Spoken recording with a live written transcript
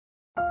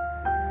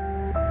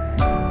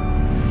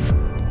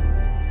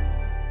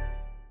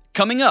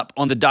coming up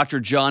on the Dr.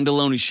 John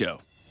Deloney Show.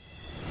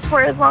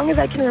 For as long as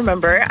I can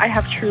remember, I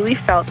have truly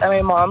felt that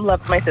my mom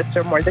loved my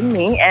sister more than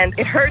me, and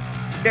it hurts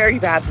very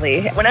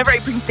badly. Whenever I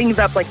bring things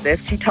up like this,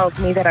 she tells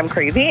me that I'm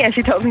crazy, and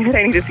she tells me that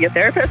I need to see a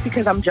therapist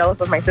because I'm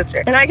jealous of my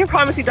sister. And I can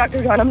promise you,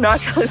 Dr. John, I'm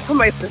not jealous of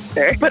my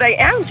sister, but I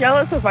am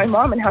jealous of my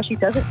mom and how she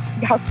doesn't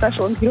see how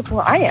special and beautiful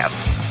I am.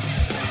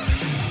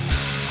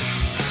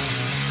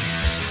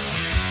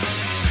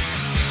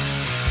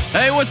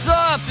 Hey, what's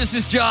up? This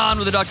is John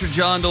with the Dr.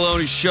 John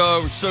Deloney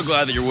Show. We're so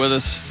glad that you're with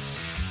us.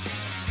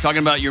 Talking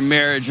about your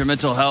marriage, your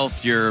mental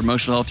health, your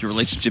emotional health, your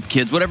relationship,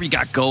 kids, whatever you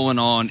got going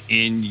on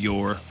in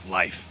your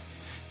life.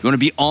 If you want to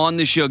be on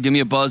the show, give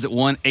me a buzz at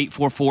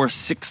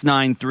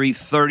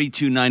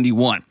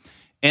 1-844-693-3291.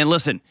 And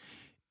listen,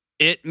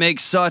 it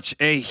makes such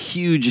a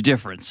huge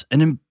difference.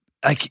 And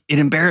it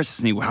embarrasses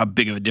me how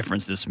big of a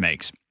difference this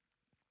makes.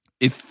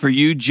 If for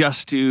you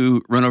just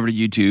to run over to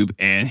YouTube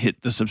and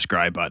hit the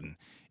subscribe button,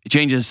 it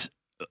changes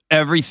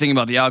everything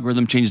about the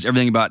algorithm, changes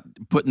everything about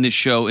putting this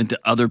show into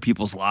other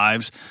people's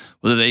lives,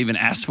 whether they even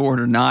asked for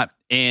it or not,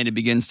 and it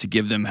begins to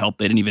give them help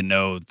they didn't even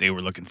know they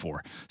were looking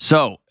for.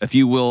 So if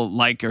you will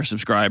like or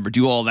subscribe or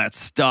do all that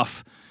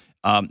stuff,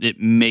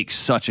 it makes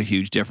such a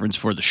huge difference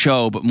for the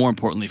show, but more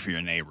importantly for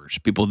your neighbors,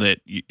 people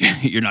that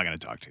you're not going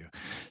to talk to.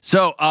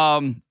 So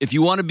if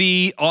you want to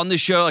be on the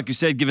show, like you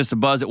said, give us a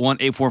buzz at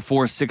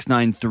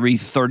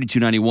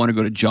 1-844-693-3291 or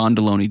go to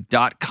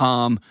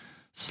johndeloney.com/ask.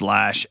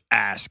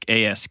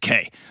 ASK.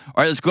 All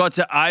right, let's go out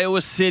to Iowa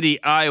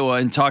City, Iowa,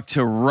 and talk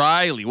to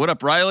Riley. What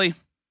up, Riley?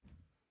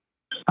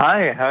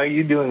 Hi, how are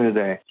you doing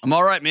today? I'm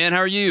all right, man. How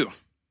are you?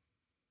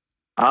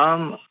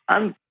 I'm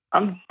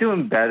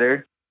doing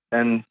better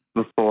than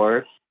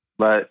before,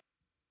 but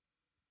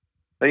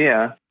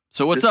yeah.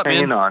 So what's up,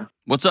 man? On.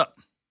 What's up?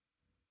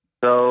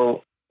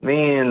 So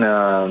me and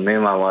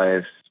my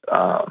wife,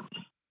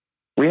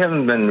 we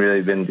haven't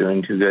really been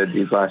doing too good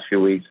these last few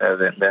weeks. I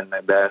haven't been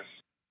my best.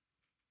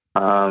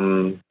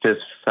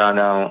 Just found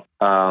out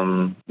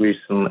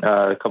recently,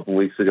 a couple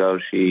weeks ago,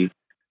 she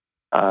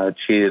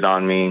cheated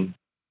on me,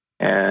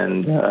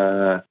 and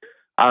I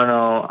don't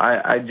know.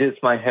 I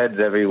just, my head's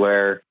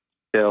everywhere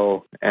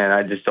still, and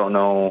I just don't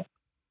know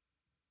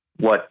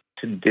what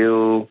to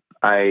do.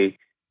 I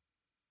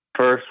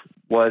first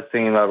was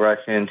thinking about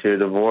rushing into a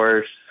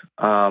divorce,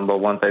 but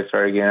once I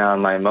started getting out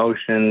of my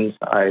emotions,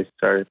 I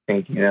started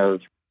thinking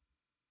of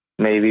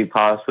maybe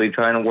possibly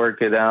trying to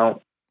work it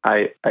out.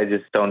 I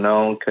just don't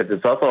know, because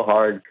it's also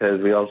hard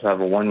because we also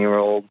have a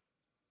 1-year-old,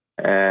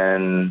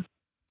 and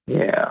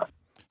yeah.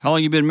 How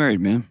long you been married,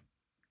 man?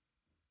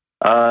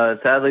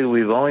 Sadly,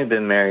 we've only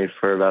been married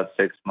for about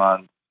 6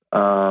 months,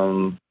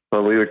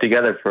 but we were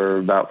together for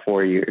about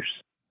 4 years.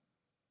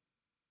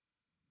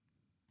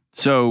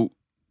 So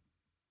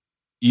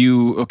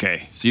you've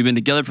been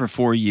together for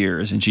 4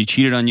 years, and she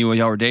cheated on you while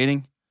y'all were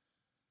dating?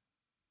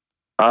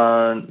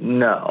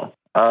 No.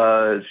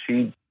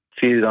 She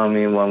cheated on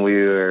me when we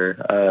were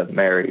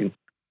married.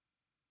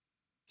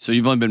 So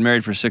you've only been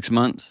married for 6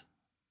 months?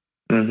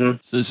 Mm-hmm.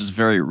 So this is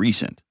very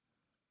recent.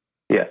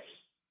 Yes.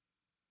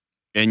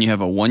 And you have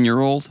a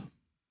 1-year-old?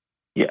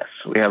 Yes,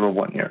 we have a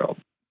 1-year-old.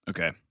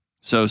 Okay.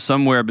 So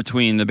somewhere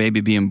between the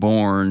baby being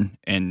born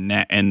and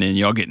then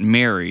y'all getting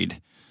married,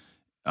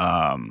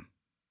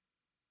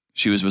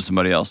 she was with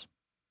somebody else?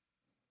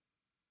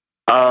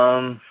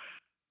 That's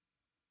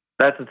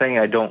the thing.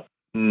 I don't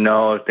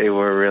know if they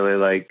were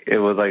really it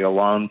was like a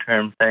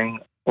long-term thing,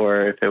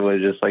 or if it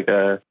was just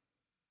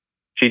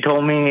she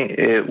told me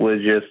it was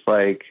just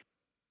like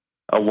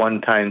a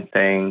one-time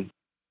thing.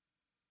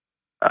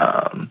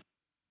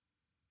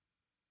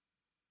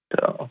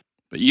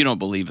 But you don't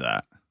believe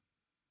that?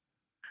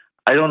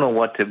 I don't know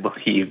what to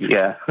believe.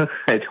 Yeah.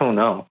 I don't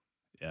know.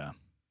 Yeah.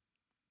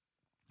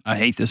 I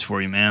hate this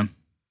for you, man.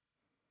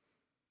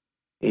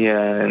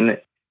 Yeah, and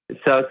it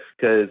sucks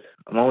because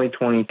I'm only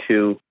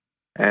 22,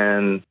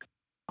 and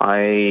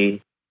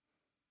I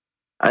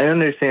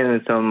understand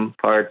in some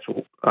parts,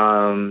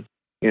 I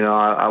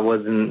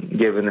wasn't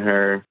giving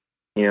her,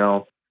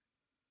 more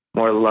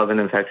love and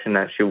affection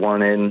that she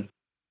wanted.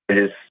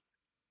 I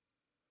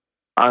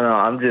don't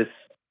know,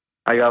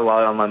 I got a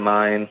lot on my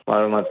mind, a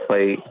lot on my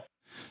plate.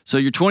 So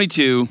you're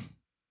 22,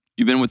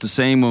 you've been with the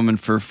same woman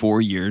for 4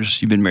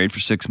 years, you've been married for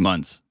 6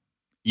 months,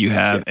 you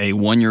have a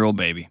 1-year-old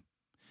baby.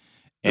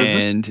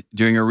 And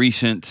during a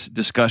recent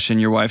discussion,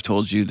 your wife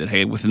told you that,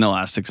 hey, within the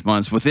last 6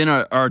 months, within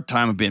our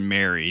time of being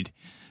married,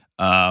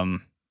 I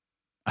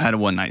had a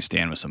one-night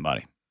stand with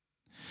somebody.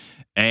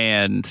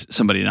 And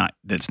somebody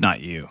that's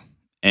not you.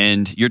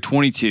 And you're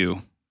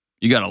 22.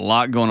 You got a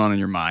lot going on in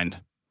your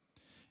mind.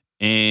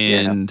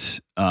 And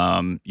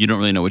you don't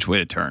really know which way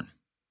to turn.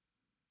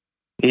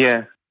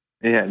 Yeah,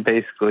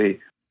 basically.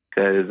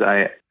 Because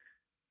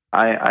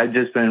I've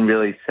just been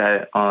really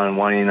set on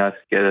wanting us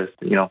to get us,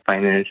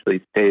 financially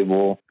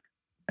stable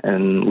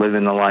and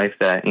living the life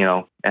that,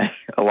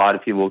 a lot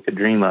of people could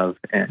dream of.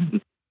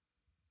 And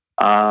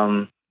what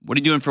are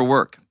you doing for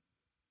work?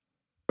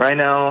 Right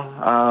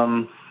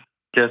now,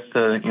 just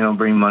to,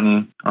 bring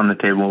money on the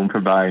table and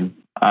provide.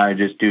 I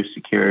just do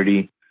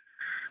security.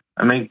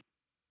 I make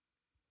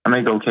I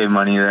make okay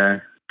money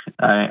there.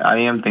 I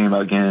am thinking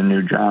about getting a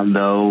new job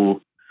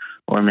though,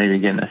 or maybe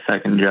getting a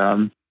second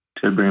job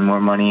to bring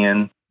more money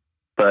in.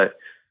 But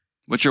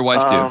what's your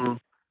wife do?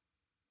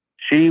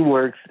 She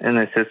works in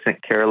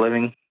assistant care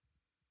living.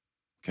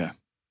 Okay.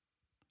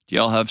 Do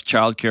y'all have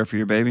child care for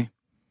your baby?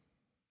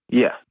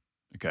 Yeah.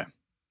 Okay.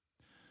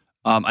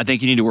 I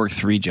think you need to work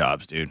 3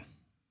 jobs, dude.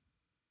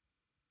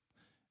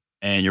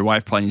 And your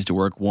wife probably needs to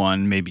work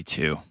 1, maybe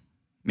 2.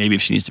 Maybe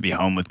if she needs to be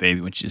home with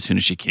baby as soon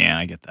as she can.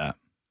 I get that.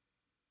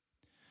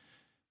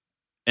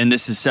 And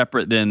this is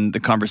separate than the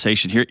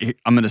conversation here.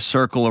 I'm going to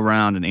circle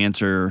around and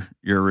answer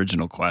your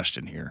original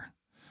question here.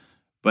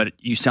 But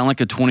you sound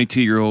like a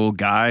 22-year-old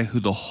guy who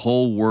the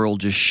whole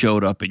world just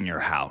showed up in your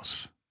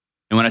house.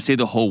 And when I say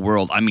the whole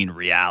world, I mean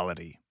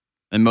reality.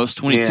 And most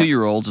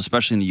 22-year-olds,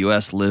 especially in the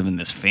U.S., live in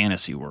this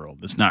fantasy world.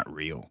 It's not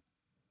real.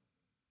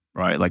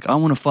 Right? Like, I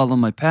want to follow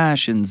my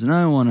passions, and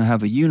I want to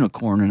have a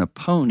unicorn and a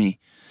pony,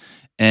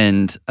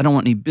 and I don't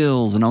want any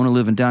bills, and I want to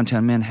live in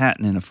downtown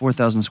Manhattan in a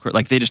 4,000 square.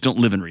 Like, they just don't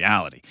live in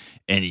reality.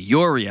 And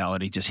your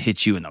reality just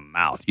hits you in the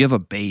mouth. You have a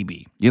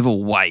baby. You have a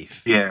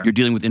wife. Yeah. You're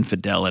dealing with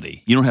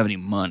infidelity. You don't have any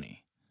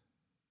money.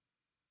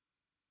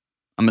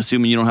 I'm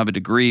assuming you don't have a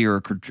degree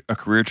or a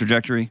career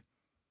trajectory?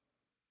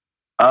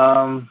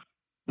 No,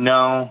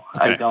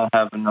 Okay. I don't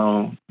have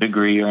no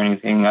degree or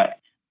anything.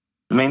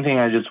 The main thing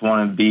I just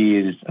want to be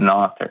is an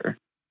author.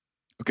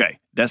 Okay.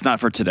 That's not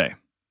for today.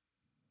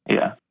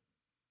 Yeah.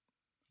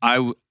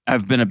 I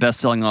have been a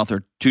best-selling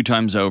author 2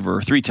 times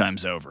over, 3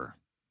 times over.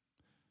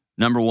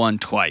 Number 1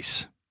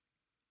 twice.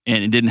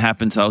 And it didn't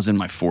happen until I was in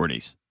my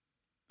 40s.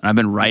 And I've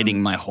been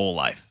writing my whole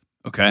life.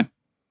 Okay?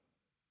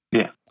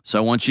 Yeah. So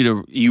I want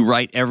you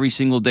write every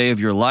single day of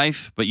your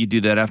life, but you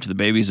do that after the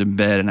baby's in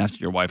bed and after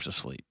your wife's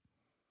asleep.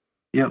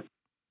 Yep.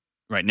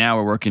 Right now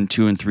we're working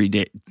 2 and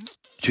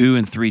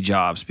 3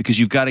 jobs because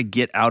you've got to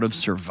get out of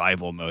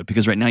survival mode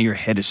because right now your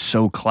head is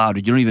so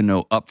clouded. You don't even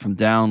know up from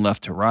down,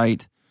 left to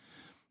right.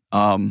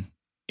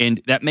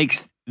 And that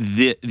makes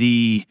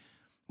the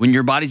when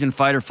your body's in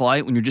fight or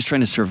flight, when you're just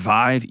trying to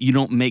survive, you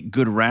don't make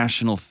good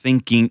rational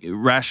thinking,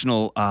 you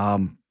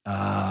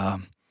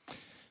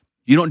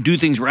don't do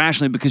things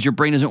rationally because your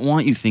brain doesn't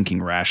want you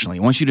thinking rationally.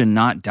 It wants you to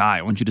not die.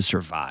 It wants you to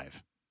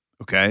survive.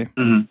 Okay?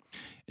 Mm-hmm.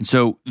 And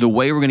so the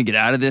way we're going to get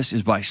out of this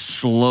is by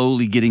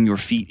slowly getting your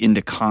feet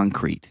into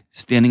concrete,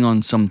 standing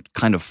on some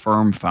kind of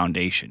firm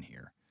foundation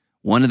here.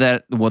 One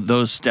of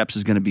those steps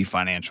is going to be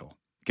financial.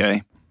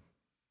 Okay?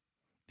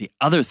 The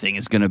other thing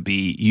is going to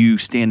be you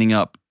standing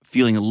up,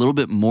 feeling a little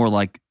bit more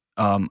like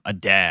a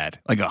dad,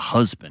 like a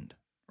husband,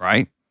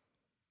 right?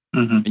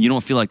 Mm-hmm. And you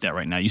don't feel like that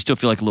right now. You still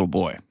feel like a little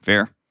boy.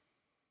 Fair?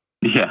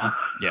 Yeah.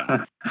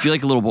 Yeah. You feel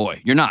like a little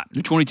boy. You're not.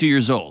 You're 22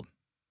 years old.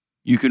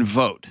 You can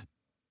vote.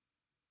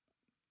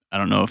 I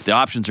don't know if the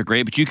options are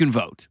great, but you can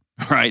vote,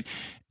 right?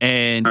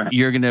 And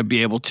you're going to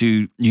be able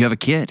to, you have a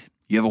kid.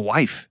 You have a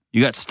wife.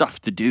 You got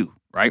stuff to do,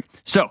 right?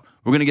 So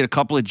we're going to get a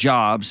couple of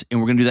jobs, and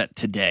we're going to do that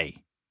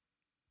today.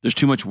 There's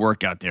too much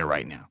work out there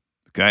right now,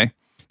 okay?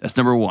 That's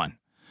number 1.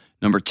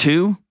 Number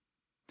 2,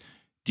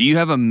 do you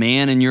have a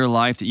man in your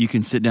life that you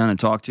can sit down and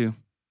talk to?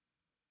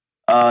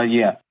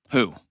 Yeah.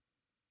 Who?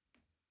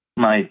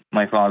 My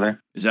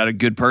father. Is that a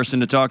good person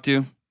to talk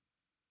to?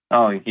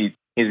 Oh, he's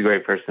a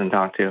great person to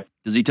talk to.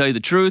 Does he tell you the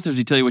truth, or does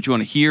he tell you what you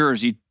want to hear, or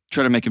does he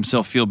try to make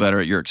himself feel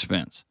better at your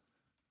expense?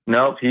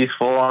 Nope, he's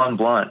full on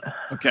blunt.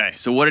 Okay,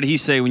 so what did he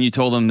say when you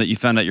told him that you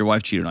found out your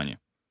wife cheated on you?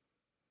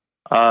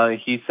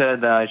 He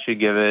said that I should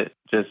give it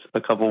just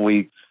a couple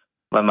weeks,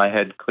 let my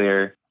head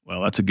clear.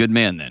 Well, that's a good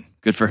man then.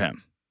 Good for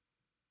him.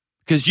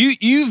 Because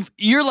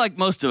you're like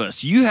most of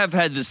us. You have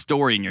had this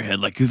story in your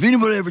head, like, if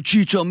anybody ever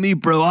cheats on me,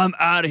 bro, I'm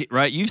out of here,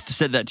 right? You've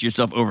said that to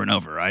yourself over and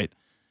over, right?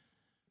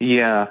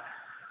 Yeah.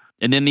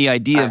 And then the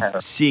idea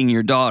of seeing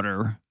your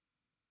daughter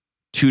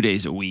 2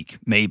 days a week,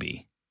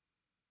 maybe,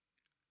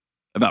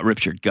 about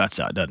rips your guts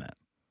out, doesn't it?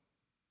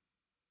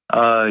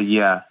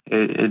 Yeah.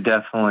 It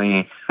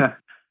definitely,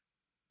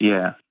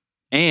 yeah.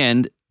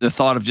 And the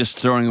thought of just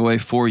throwing away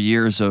 4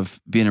 years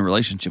of being in a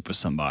relationship with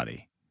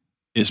somebody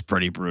is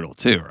pretty brutal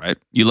too, right?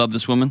 You love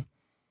this woman?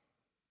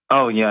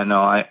 Oh, yeah,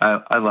 no,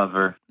 I love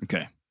her.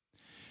 Okay.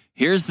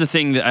 Here's the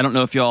thing that I don't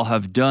know if y'all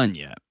have done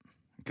yet,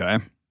 okay?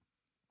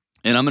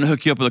 And I'm going to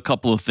hook you up with a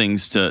couple of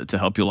things to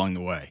help you along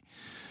the way.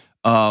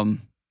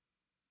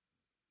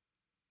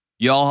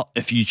 Y'all,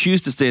 if you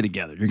choose to stay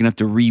together, you're going to have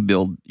to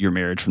rebuild your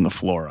marriage from the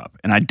floor up.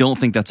 And I don't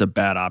think that's a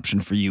bad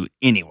option for you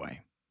anyway.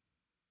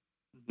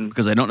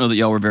 Because I don't know that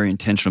y'all were very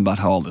intentional about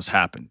how all this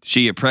happened.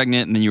 She get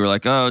pregnant, and then you were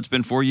like, oh, it's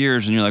been 4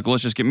 years. And you're like, well,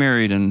 let's just get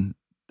married. And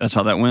that's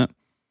how that went?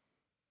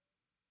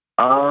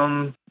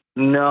 No,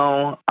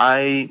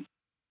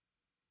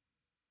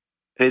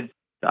 it's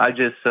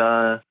just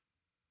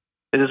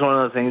one of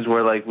those things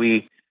where, like,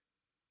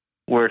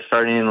 we're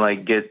starting to,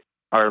 like, get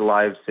our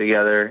lives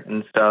together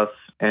and stuff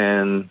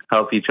and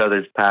help each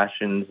other's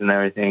passions and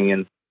everything.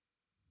 And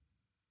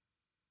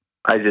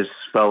I just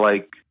felt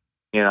like,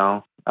 you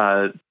know,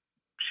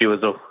 she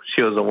was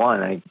a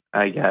one,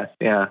 I guess.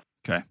 Yeah.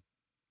 Okay.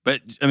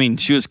 But I mean,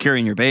 she was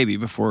carrying your baby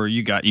before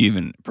you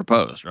even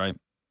proposed, right?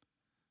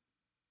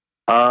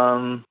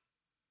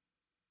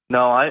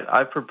 No,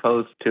 I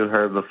proposed to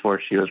her before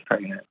she was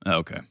pregnant.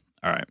 Okay.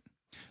 All right.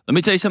 Let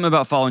me tell you something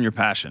about following your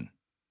passion.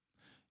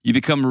 You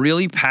become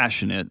really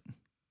passionate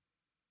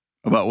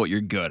about what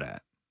you're good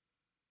at.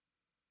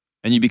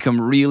 And you become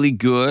really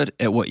good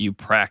at what you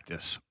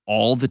practice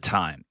all the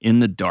time in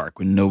the dark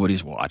when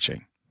nobody's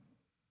watching.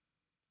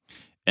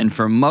 And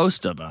for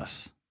most of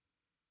us,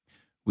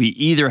 we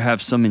either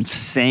have some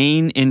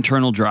insane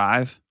internal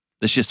drive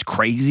that's just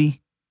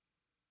crazy,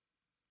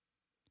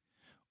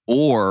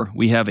 or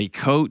we have a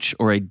coach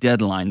or a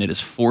deadline that is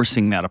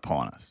forcing that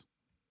upon us.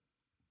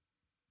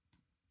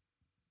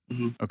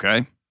 Mm-hmm.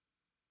 Okay?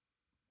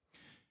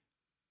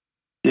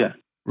 Yeah.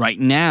 Right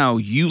now,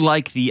 you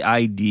like the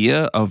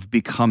idea of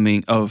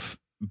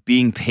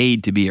being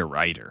paid to be a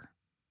writer.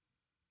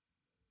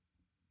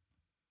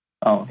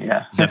 Oh,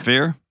 yeah. Is that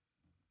fair?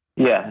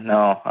 Yeah,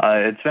 no.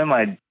 It's been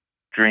my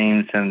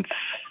dream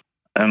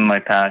and my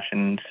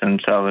passion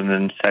since I was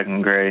in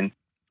second grade.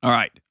 All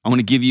right. I want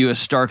to give you a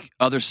stark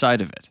other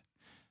side of it.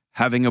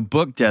 Having a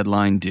book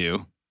deadline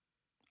due,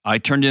 I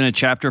turned in a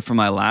chapter for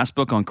my last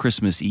book on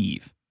Christmas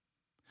Eve.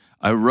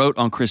 I wrote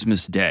on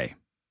Christmas Day.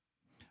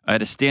 I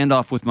had a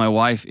standoff with my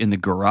wife in the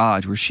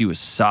garage where she was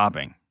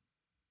sobbing.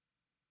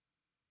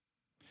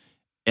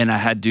 And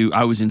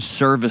I was in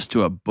service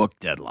to a book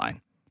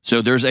deadline.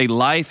 So there's a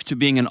life to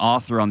being an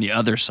author on the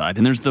other side.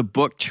 And there's the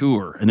book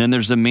tour. And then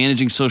there's the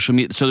managing social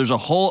media. So there's a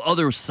whole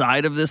other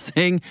side of this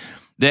thing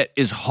that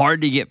is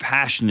hard to get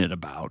passionate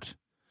about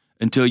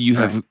until you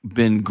have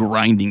been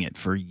grinding it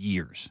for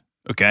years.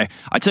 Okay?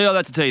 I tell you all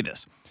that to tell you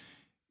this.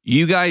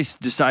 You guys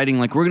deciding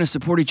like we're going to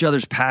support each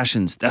other's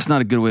passions, that's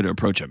not a good way to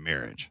approach a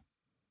marriage.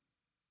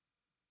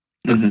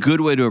 Mm-hmm. A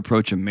good way to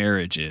approach a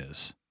marriage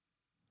is,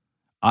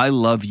 I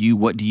love you.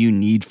 What do you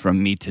need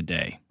from me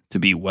today to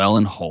be well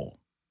and whole?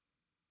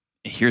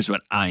 Here's what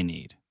I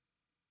need.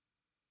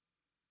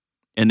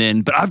 And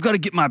then, but I've got to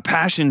get my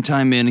passion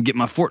time in and get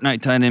my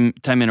Fortnite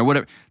time in or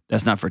whatever.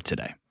 That's not for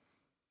today.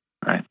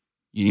 Right.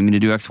 You need me to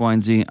do X, Y,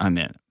 and Z? I'm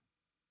in.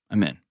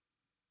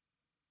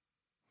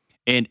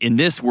 And in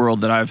this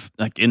world that I've,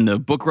 like in the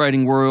book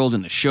writing world,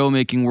 in the show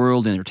making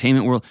world,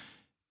 entertainment world,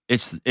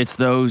 it's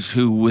those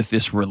who with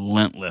this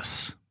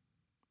relentless,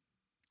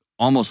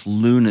 almost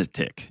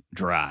lunatic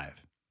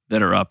drive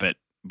that are up at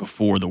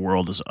before the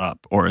world is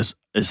up or is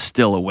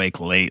still awake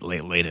late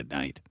at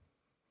night.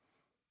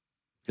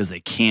 Because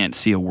they can't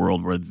see a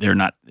world where they're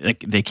not,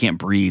 they can't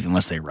breathe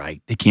unless they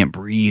write. They can't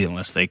breathe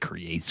unless they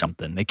create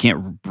something. They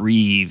can't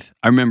breathe.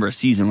 I remember a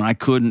season when I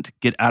couldn't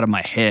get out of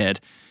my head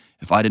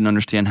if I didn't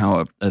understand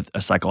how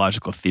a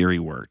psychological theory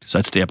worked. So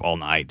I'd stay up all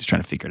night just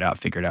trying to figure it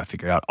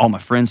out. All my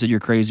friends said you're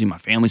crazy. My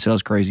family said I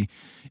was crazy.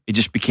 It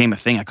just became a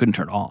thing I couldn't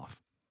turn off.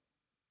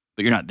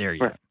 But you're not there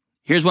yet. Right.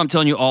 Here's why I'm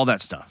telling you all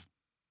that stuff.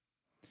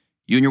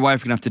 You and your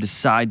wife are going to have to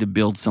decide to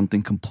build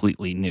something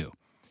completely new.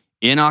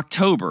 In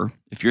October,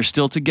 if you're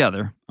still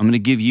together, I'm going to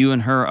give you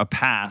and her a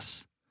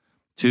pass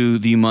to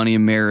the Money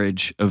and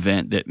Marriage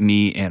event that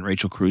me and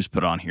Rachel Cruz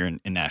put on here in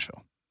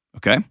Nashville.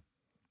 Okay?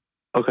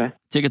 Okay.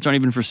 Tickets aren't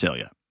even for sale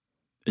yet.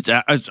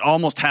 It's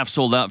almost half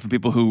sold out for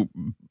people who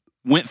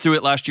went through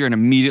it last year and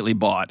immediately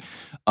bought.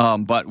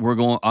 But I'm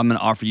going to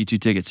offer you 2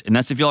 tickets. And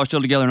that's if y'all are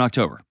still together in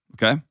October.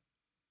 Okay?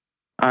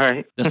 All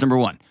right. That's number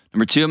 1.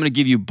 Number 2, I'm going to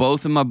give you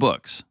both of my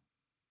books.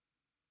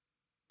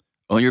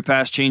 Own Your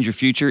Past, Change Your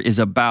Future is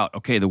about,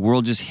 okay, the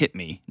world just hit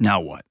me.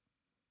 Now what?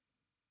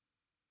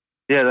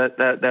 Yeah,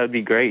 that would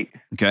be great.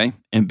 Okay.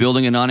 And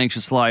Building a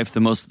Non-Anxious Life, the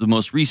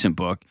most recent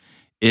book,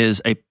 is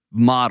a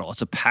model.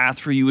 It's a path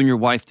for you and your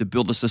wife to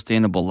build a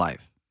sustainable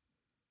life.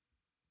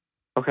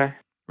 Okay.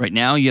 Right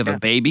now, you have a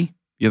baby.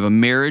 You have a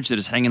marriage that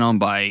is hanging on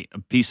by a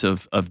piece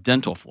of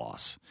dental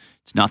floss.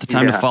 It's not the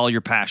time to follow your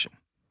passion.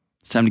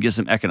 It's time to get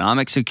some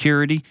economic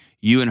security.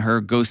 You and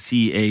her go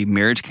see a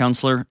marriage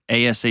counselor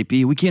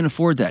ASAP. We can't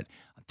afford that.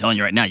 I'm telling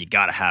you right now, you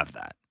got to have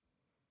that.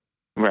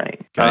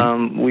 Right.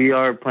 Okay? We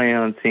are planning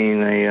on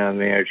seeing a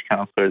marriage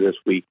counselor this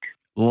week.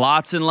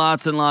 Lots and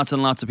lots and lots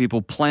and lots of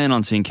people plan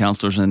on seeing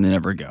counselors and they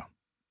never go.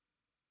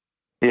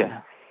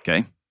 Yeah.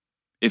 Okay.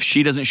 If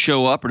she doesn't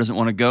show up or doesn't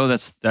want to go,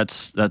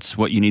 that's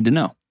what you need to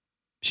know.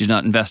 She's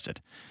not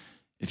invested.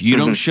 If you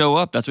don't show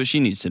up, that's what she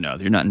needs to know,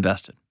 that you're not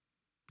invested.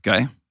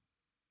 Okay?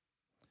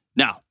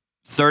 Now,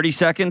 30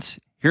 seconds.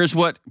 Here's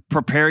what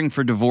preparing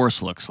for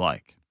divorce looks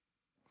like.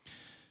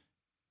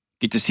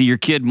 Get to see your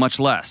kid much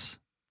less.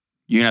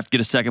 You're going to have to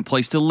get a second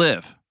place to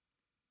live.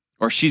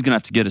 Or she's going to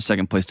have to get a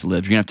second place to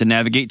live. You're going to have to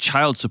navigate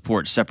child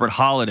support, separate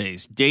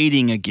holidays,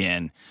 dating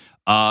again,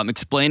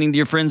 explaining to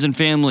your friends and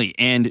family,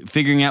 and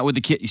figuring out with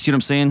the kid. You see what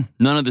I'm saying?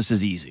 None of this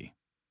is easy.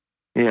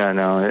 Yeah,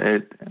 no,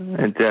 it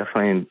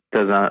definitely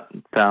does not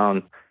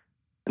sound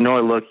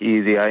nor look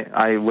easy.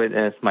 I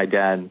witnessed my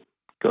dad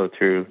go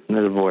through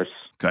the divorce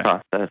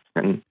process.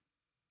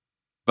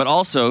 But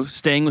also,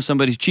 staying with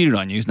somebody who cheated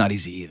on you is not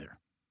easy either.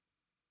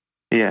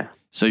 Yeah.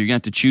 So you're going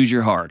to have to choose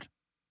your heart.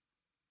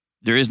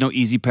 There is no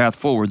easy path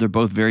forward. They're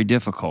both very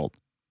difficult.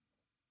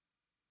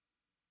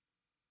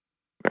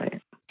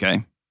 Right.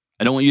 Okay?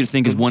 I don't want you to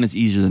think one is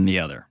easier than the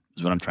other,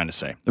 is what I'm trying to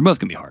say. They're both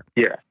going to be hard.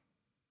 Yeah.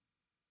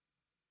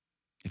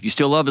 If you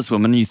still love this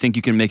woman and you think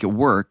you can make it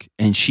work,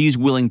 and she's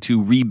willing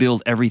to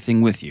rebuild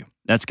everything with you,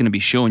 that's going to be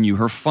showing you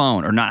her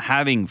phone or not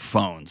having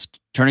phones,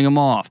 turning them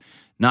off,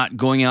 not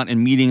going out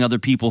and meeting other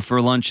people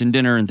for lunch and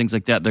dinner and things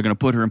like that. They're going to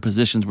put her in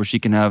positions where she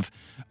can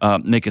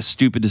make a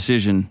stupid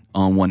decision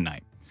on one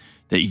night.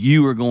 That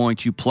you are going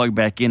to plug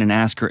back in and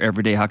ask her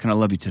every day, how can I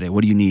love you today?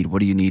 What do you need? What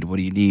do you need? What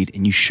do you need?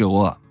 And you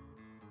show up.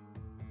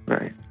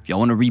 Right. If y'all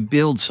want to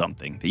rebuild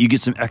something, that you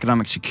get some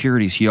economic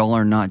security so y'all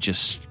are not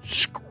just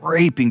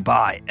scraping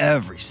by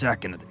every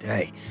second of the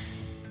day.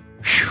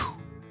 Whew.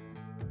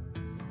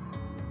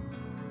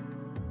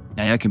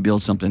 Now y'all can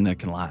build something that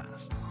can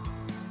last.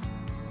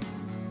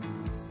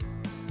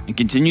 And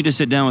continue to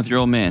sit down with your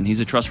old man. He's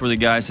a trustworthy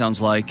guy, sounds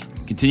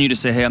like. Continue to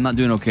say, hey, I'm not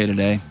doing okay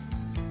today.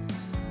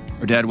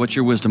 Or, Dad, what's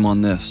your wisdom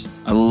on this?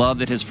 I love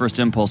that his first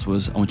impulse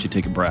was, I want you to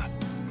take a breath.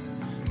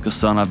 Because,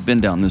 son, I've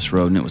been down this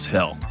road and it was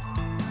hell.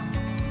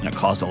 And it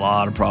caused a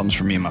lot of problems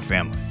for me and my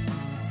family.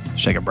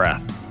 Just take a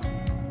breath.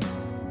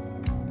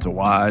 It's a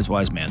wise,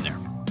 wise man there.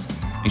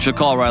 Thanks for the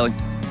call, Riley.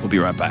 We'll be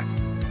right back.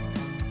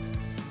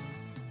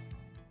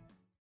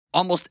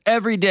 Almost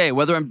every day,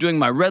 whether I'm doing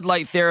my red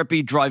light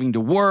therapy, driving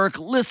to work,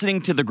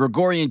 listening to the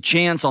Gregorian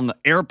chants on the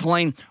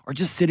airplane, or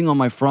just sitting on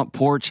my front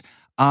porch,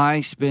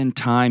 I spend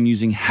time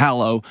using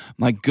Hallow,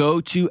 my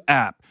go-to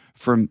app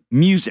for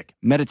music,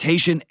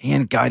 meditation,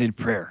 and guided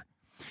prayer.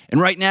 And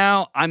right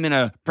now, I'm in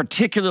a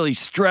particularly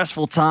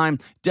stressful time,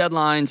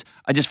 deadlines.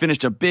 I just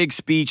finished a big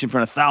speech in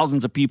front of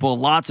thousands of people,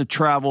 lots of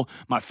travel.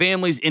 My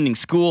family's ending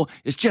school.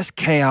 It's just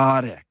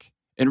chaotic.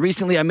 And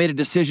recently, I made a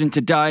decision to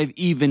dive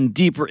even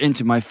deeper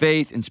into my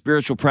faith and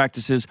spiritual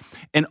practices.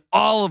 And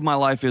all of my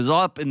life is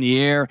up in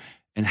the air,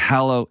 and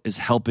Hallow is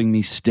helping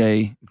me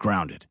stay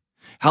grounded.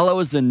 Hallow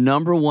is the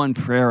 #1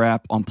 prayer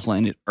app on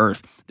planet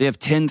Earth. They have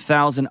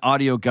 10,000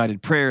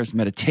 audio-guided prayers,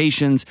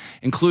 meditations,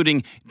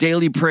 including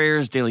daily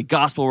prayers, daily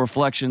gospel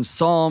reflections,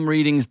 psalm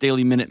readings,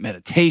 daily minute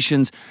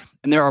meditations.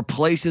 And there are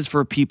places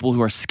for people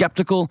who are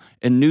skeptical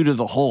and new to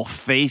the whole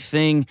faith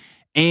thing.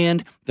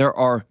 And there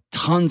are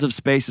tons of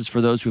spaces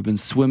for those who have been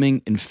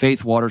swimming in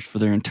faith waters for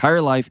their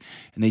entire life,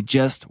 and they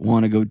just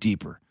want to go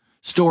deeper.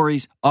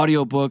 Stories,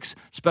 audiobooks,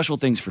 special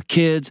things for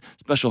kids,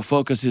 special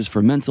focuses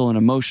for mental and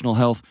emotional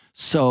health,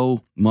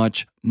 so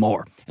much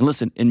more. And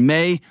listen, in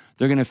May,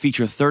 they're going to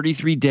feature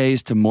 33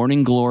 Days to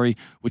Morning Glory,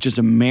 which is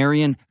a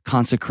Marian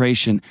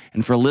consecration.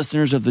 And for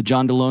listeners of the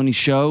John Deloney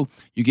Show,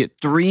 you get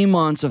 3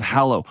 months of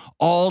Hallow,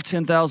 all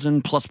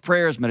 10,000 plus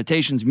prayers,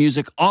 meditations,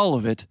 music, all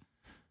of it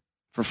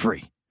for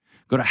free.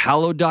 Go to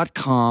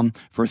hallow.com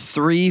for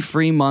 3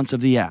 free months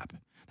of the app.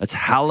 That's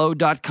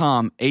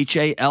hallow.com,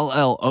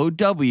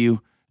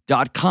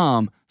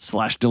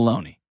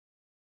 HALLOW.com/Deloney.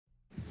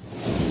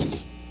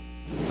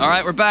 All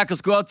right, we're back.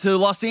 Let's go out to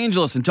Los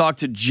Angeles and talk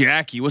to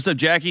Jackie. What's up,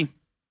 Jackie?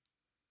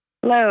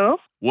 Hello.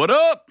 What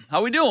up?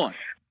 How we doing?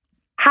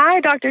 Hi,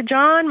 Dr.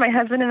 John. My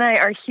husband and I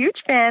are huge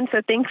fans,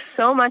 so thanks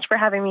so much for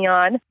having me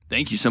on.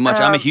 Thank you so much.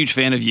 I'm a huge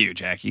fan of you,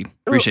 Jackie.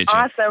 Appreciate you.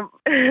 Awesome.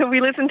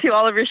 We listen to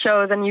all of your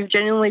shows, and you've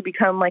genuinely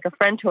become like a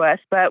friend to us.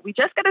 But we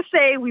just got to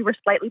say we were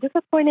slightly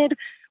disappointed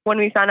when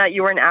we found out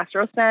you were an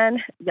Astros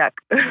fan. Yuck.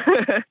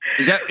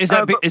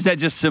 Is that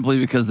just simply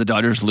because the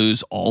Dodgers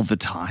lose all the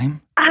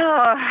time?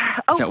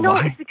 Is that no,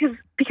 why? it's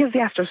because the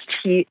Astros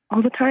cheat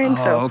all the time.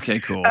 Oh, so, okay,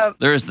 cool.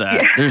 There's that.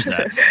 Yeah. There's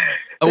that.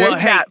 Well,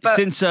 hey, but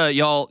since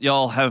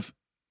y'all have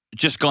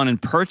just gone and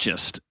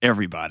purchased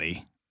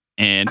everybody,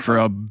 and for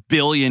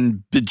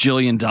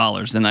bajillion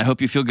dollars, then I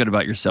hope you feel good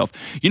about yourself.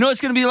 You know what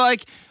it's going to be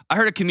like? I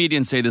heard a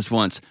comedian say this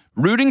once.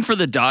 Rooting for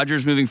the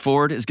Dodgers moving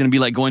forward is going to be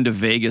like going to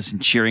Vegas and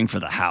cheering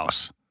for the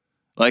house.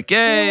 Like,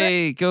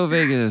 hey, go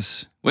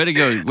Vegas. Way to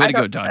go,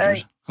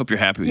 Dodgers. Hope you're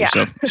happy with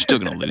yourself. You're still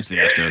going to lose the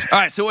Astros. All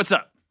right, so what's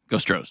up? Go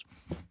Stros.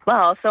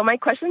 Well, so my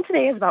question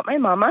today is about my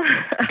mama.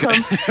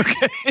 Okay.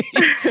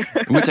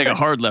 We're going to take a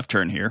hard left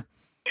turn here.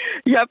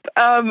 Yep.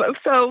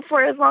 So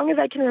for as long as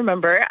I can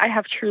remember, I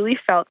have truly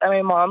felt that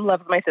my mom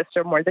loved my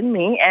sister more than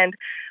me. And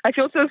I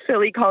feel so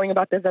silly calling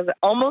about this as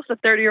almost a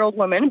 30-year-old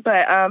woman,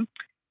 but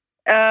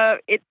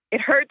it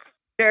hurts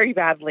very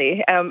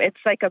badly. It's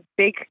like a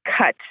big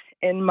cut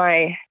in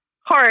my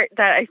heart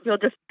that I feel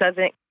just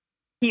doesn't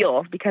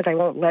heal because I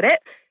won't let it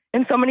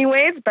in so many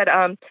ways. But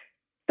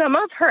some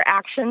of her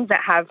actions that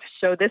have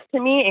showed this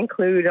to me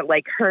include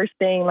like her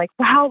saying like,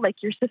 wow, like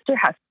your sister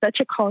has such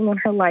a calling on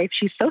her life.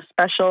 She's so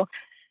special.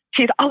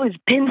 She's always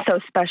been so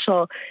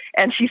special.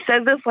 And she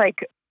says this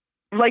like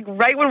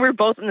right when we're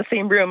both in the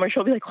same room, or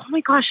she'll be like, oh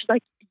my gosh,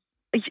 like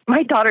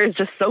my daughter is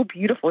just so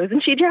beautiful.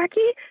 Isn't she,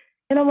 Jackie?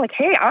 And I'm like,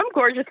 hey, I'm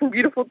gorgeous and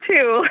beautiful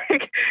too.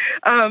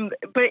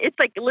 But it's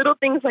like little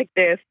things like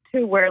this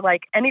too, where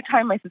like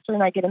anytime my sister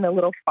and I get in a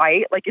little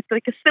fight, like it's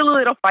like a silly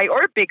little fight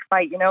or a big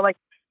fight, you know, like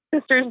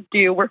sisters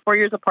do. We're 4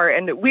 years apart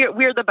and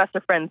we're the best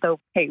of friends. So,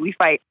 hey, we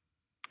fight.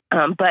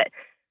 But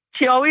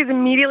she always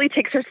immediately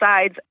takes her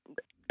side,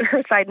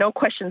 no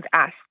questions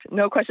asked.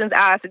 No questions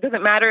asked. It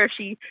doesn't matter if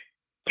she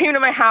came to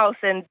my house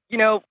and, you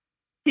know,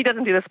 she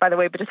doesn't do this, by the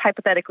way, but just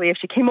hypothetically, if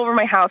she came over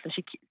my house and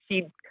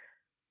she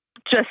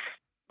just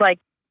like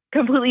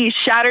completely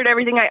shattered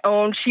everything I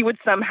owned, she would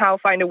somehow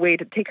find a way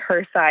to take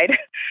her side.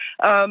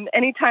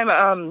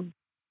 Anytime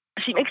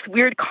she makes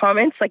weird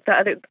comments, like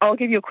I'll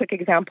give you a quick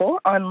example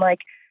on like,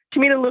 she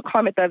made a little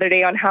comment the other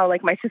day on how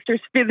like my sister's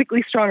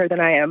physically stronger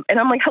than I am. And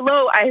I'm like,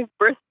 hello, I have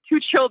birthed 2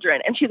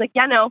 children. And she's like,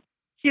 yeah, no,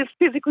 she is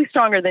physically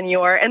stronger than you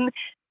are. And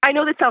I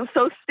know that sounds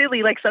so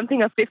silly, like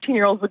something a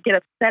 15-year-old would get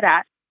upset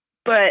at.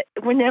 But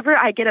whenever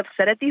I get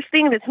upset at these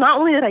things, it's not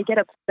only that I get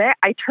upset,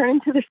 I turn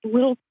into this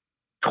little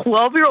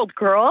 12-year-old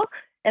girl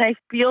and I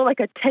feel like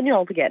a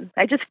 10-year-old again.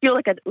 I just feel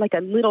like a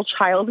little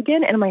child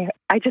again. And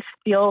I just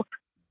feel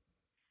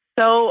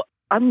so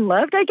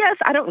unloved, I guess.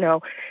 I don't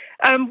know.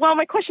 Well,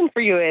 my question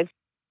for you is,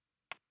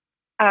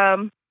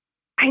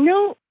 I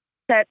know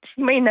that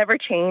she may never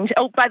change.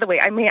 Oh, by the way,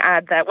 I may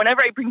add that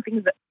whenever I bring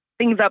things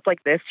up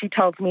like this, she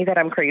tells me that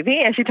I'm crazy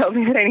and she tells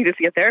me that I need to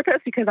see a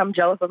therapist because I'm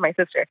jealous of my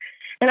sister.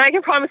 And I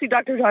can promise you,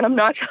 Dr. John, I'm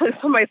not jealous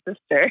of my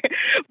sister,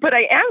 but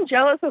I am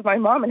jealous of my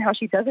mom and how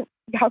she doesn't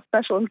see how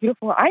special and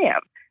beautiful I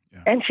am.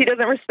 Yeah. And she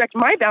doesn't respect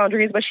my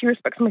boundaries, but she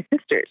respects my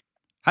sister's.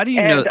 How do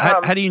you know?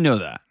 How do you know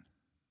that?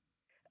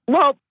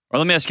 Well, or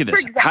let me ask you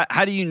this: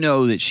 how do you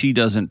know that she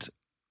doesn't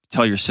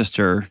tell your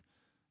sister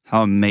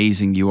how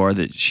amazing you are,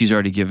 that she's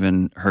already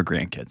given her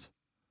grandkids,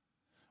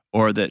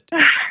 or that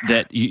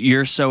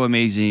you're so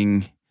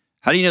amazing?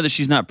 How do you know that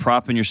she's not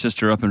propping your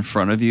sister up in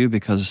front of you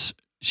because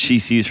she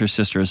sees her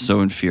sister as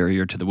so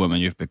inferior to the woman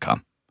you've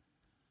become?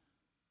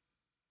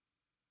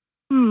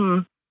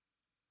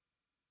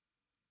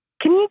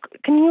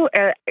 Can you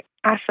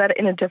ask that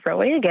in a different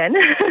way again,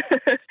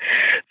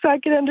 so I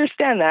can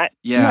understand that?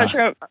 Yeah. I'm not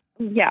sure.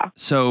 Yeah.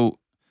 So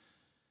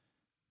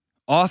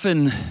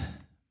often,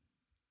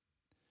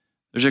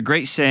 there's a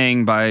great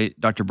saying by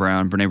Dr.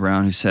 Brown, Brene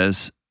Brown, who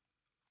says,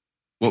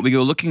 what we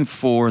go looking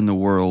for in the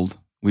world,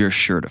 we are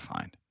sure to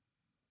find.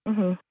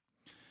 Mm-hmm.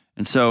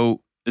 And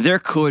so there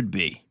could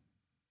be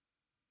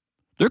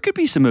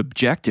some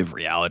objective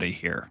reality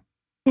here.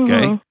 Okay.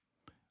 Mm-hmm.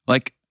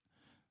 Like,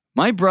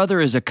 my brother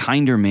is a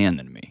kinder man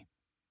than me.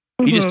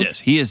 Mm-hmm. He just is.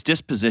 He is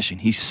disposition.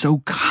 He's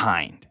so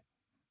kind.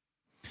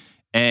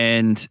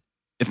 And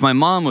if my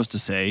mom was to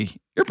say,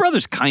 your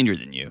brother's kinder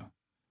than you,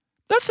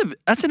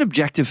 that's an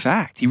objective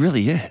fact. He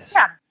really is.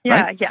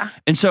 Yeah, right? yeah.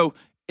 And so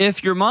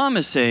if your mom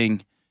is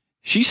saying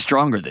she's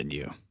stronger than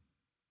you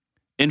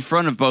in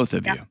front of both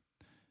of you,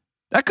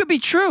 that could be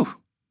true.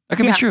 That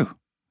could be true.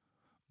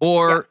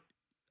 Or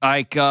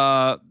like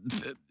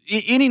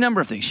any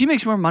number of things. She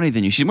makes more money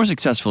than you. She's more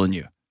successful than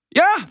you.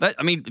 Yeah.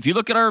 If you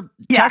look at our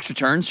tax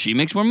returns, she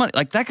makes more money.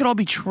 Like, that could all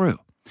be true.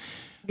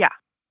 Yeah.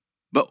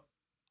 But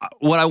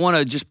what I want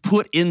to just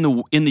put in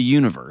the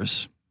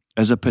universe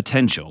as a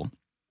potential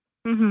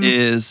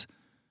is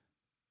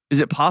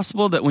it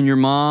possible that when your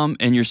mom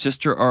and your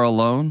sister are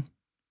alone,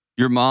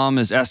 your mom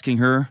is asking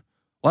her,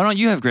 why don't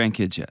you have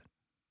grandkids yet?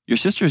 Your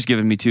sister has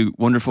given me 2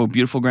 wonderful,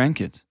 beautiful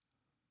grandkids.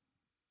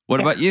 What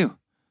about you?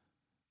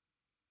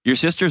 Your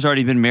sister's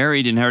already been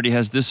married and already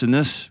has this and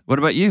this. What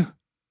about you?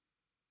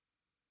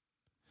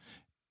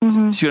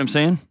 Mm-hmm. See what I'm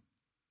saying?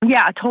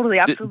 Yeah, totally.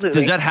 Absolutely.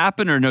 Does that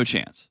happen or no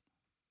chance?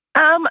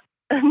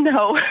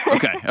 No.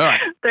 Okay. All right.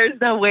 There's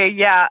no way.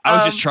 Yeah. I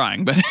was just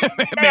trying, but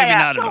maybe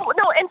not at all.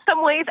 No, in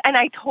some ways, and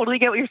I totally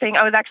get what you're saying.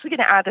 I was actually going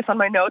to add this on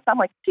my notes. I'm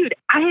like, dude,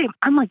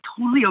 I'm like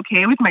totally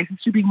okay with my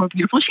sister being more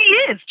beautiful. She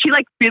is. She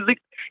like physically,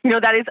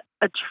 that is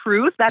a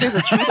truth. That is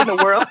a truth in the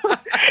world.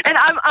 And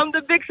I'm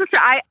the big sister.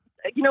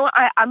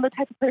 I'm the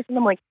type of person.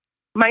 I'm like,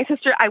 my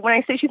sister, when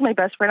I say she's my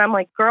best friend, I'm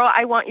like, girl,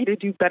 I want you to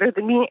do better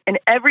than me in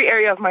every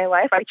area of my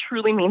life. I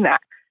truly mean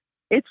that.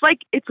 It's like,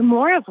 it's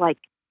more of like,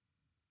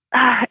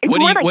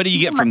 what do you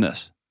get from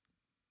this?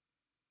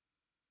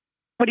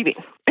 What do you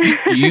mean?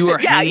 You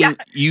are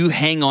you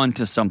hang on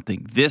to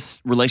something.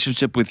 This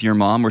relationship with your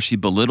mom where she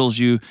belittles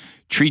you,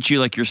 treats you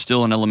like you're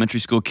still an elementary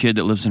school kid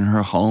that lives in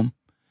her home,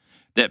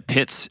 that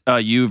pits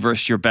you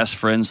versus your best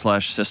friend /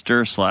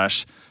 sister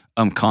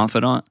 /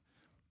 confidant.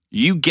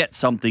 You get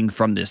something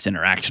from this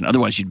interaction.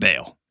 Otherwise, you'd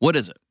bail. What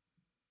is it?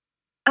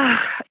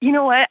 You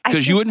know what?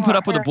 Because you wouldn't put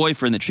up with a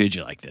boyfriend that treated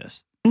you like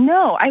this.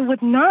 No, I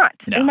would not.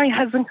 No. And my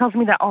husband tells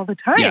me that all the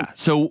time. Yeah.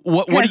 So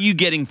what are you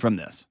getting from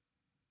this?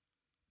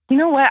 You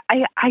know what?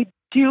 I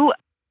do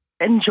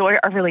enjoy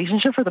our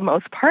relationship for the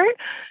most part,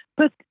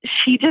 but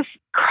she just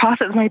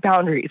crosses my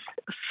boundaries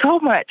so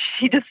much.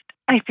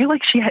 I feel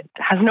like she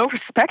has no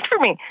respect for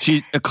me.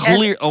 She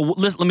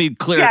let me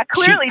clear. Yeah,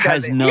 clearly she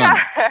has none. Yeah.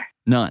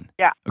 None.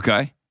 Yeah.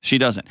 Okay. She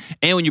doesn't.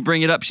 And when you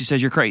bring it up, she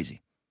says you're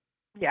crazy.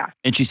 Yeah.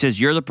 And she says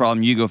you're the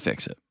problem. You go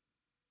fix it.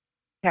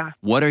 Yeah.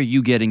 What are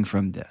you getting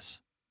from this?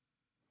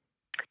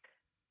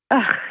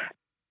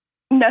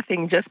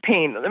 Nothing, just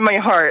pain in my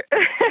heart.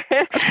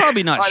 That's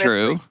probably not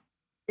true.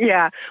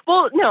 Yeah.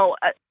 Well, no.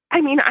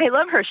 I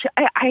love her.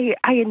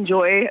 I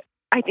enjoy.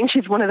 I think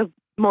she's one of the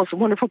most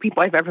wonderful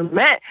people I've ever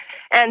met.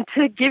 And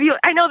to give you,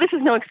 I know this is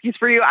no excuse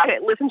for you. I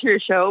listen to your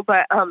show,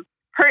 but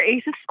her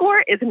ACEs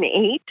score is an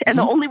 8, and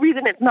the only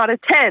reason it's not a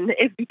 10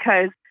 is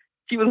because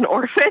she was an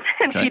orphan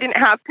and she didn't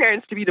have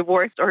parents to be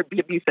divorced or be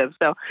abusive.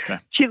 So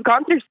she's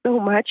gone through so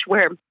much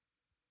where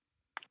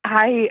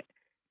I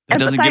That And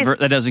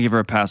doesn't give her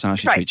a pass on how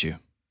she Right. treats you.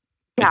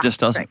 Yeah, It just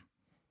doesn't. right.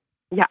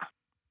 Yeah.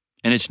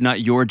 And it's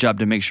not your job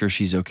to make sure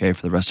she's okay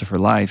for the rest of her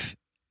life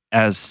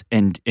as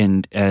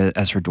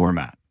her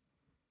doormat.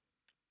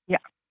 Yeah.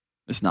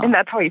 It's not. And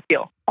that's how I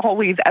feel.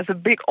 Always as a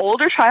big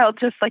older child,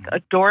 just like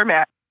a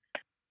doormat.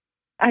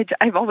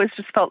 I've always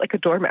just felt like a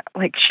doormat.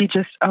 Like she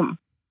just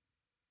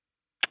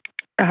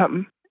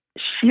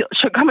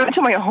she'll come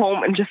into my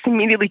home and just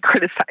immediately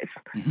criticize.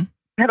 Mhm.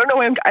 I don't know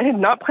why I did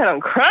not plan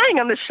on crying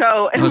on the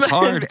show. No, it's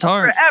hard. It's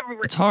hard.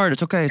 Forever. It's hard.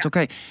 It's okay. It's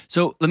okay.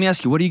 So let me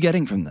ask you, what are you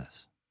getting from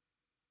this?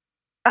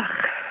 Ugh.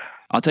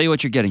 I'll tell you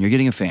what you're getting. You're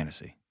getting a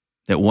fantasy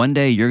that one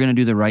day you're going to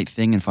do the right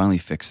thing and finally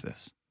fix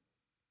this.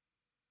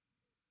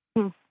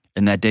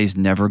 And that day's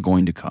never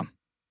going to come.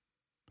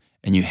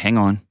 And you hang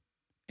on,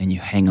 and you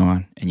hang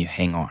on, and you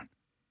hang on.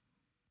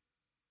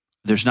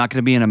 There's not going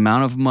to be an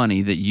amount of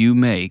money that you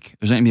make.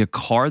 There's not going to be a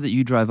car that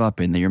you drive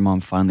up in that your mom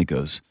finally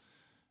goes,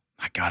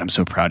 my God, I'm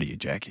so proud of you,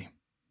 Jackie.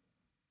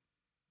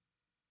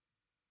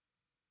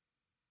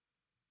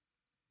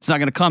 It's not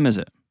going to come, is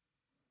it?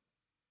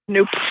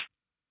 Nope.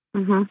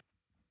 Mm-hmm.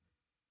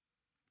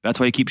 That's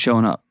why you keep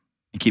showing up.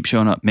 You keep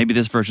showing up. Maybe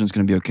this version is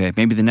going to be okay.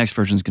 Maybe the next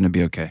version is going to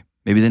be okay.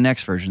 Maybe the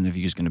next version of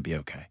you is going to be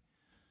okay.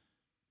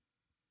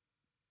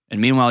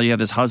 And meanwhile, you have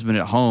this husband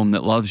at home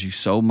that loves you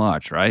so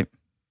much, right?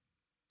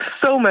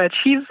 So much.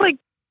 He's like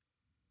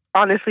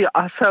honestly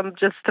awesome.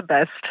 Just the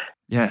best.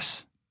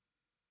 Yes.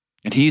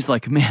 And he's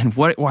like, man,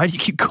 why do you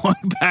keep going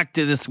back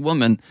to this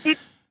woman?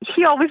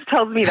 He always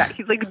tells me that.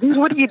 He's like, dude,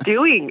 what are you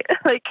doing?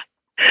 Like,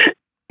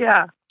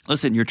 yeah.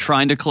 Listen, you're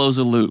trying to close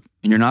a loop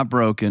and you're not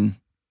broken.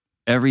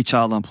 Every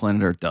child on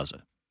planet Earth does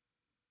it.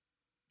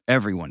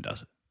 Everyone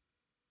does it.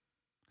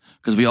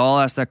 Because we all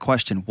ask that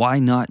question, why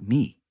not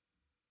me?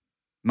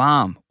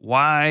 Mom,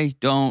 why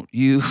don't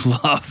you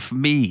love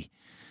me?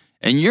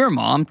 And your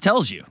mom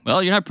tells you,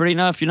 well, you're not pretty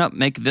enough. You're not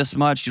making this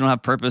much. You don't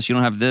have purpose. You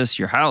don't have this.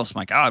 Your house.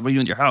 My God, what are you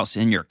doing with your house?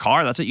 In your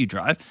car? That's what you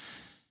drive.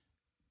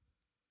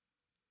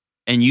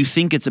 And you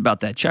think it's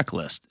about that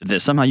checklist, that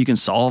somehow you can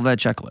solve that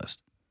checklist.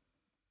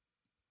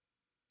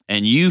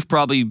 And you've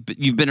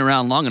been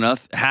around long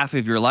enough, half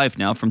of your life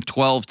now, from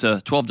 12 to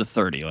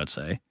 30, let's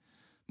say,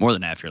 more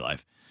than half your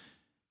life.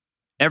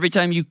 Every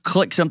time you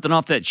click something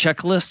off that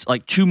checklist,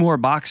 like 2 more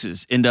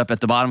boxes end up at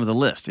the bottom of the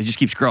list. It just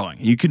keeps growing.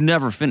 You could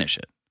never finish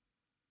it.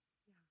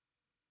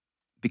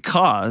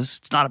 Because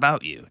it's not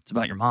about you. It's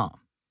about your mom.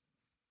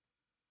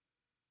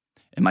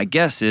 And my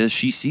guess is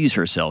she sees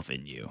herself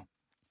in you.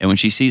 And when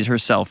she sees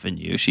herself in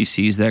you, she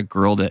sees that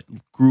girl that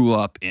grew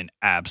up in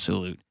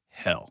absolute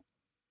hell.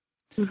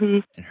 Mm-hmm.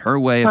 And her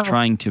way of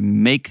trying to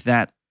make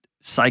that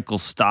cycle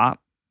stop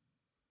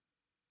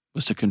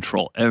was to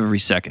control every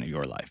second of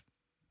your life.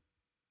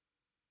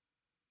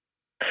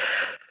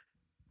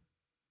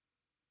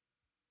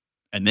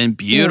 And then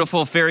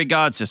beautiful fairy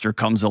god sister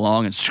comes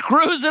along and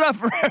screws it up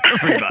for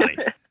everybody.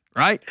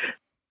 Right?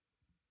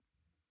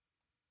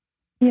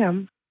 Yeah.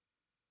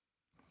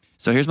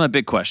 So here's my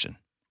big question.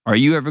 Are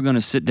you ever going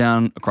to sit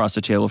down across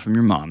the table from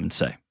your mom and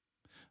say,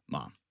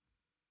 Mom,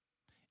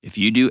 if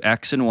you do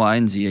X and Y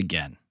and Z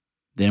again,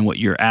 then what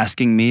you're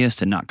asking me is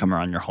to not come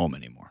around your home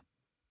anymore?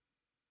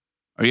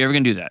 Are you ever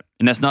going to do that?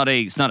 And it's not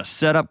a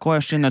setup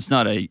question. That's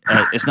not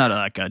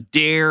like a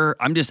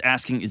dare. I'm just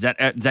asking, is that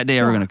day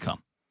ever going to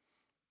come?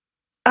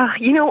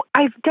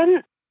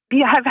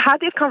 I've had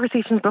these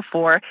conversations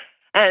before,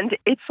 and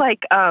it's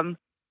like,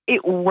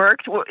 it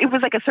worked. It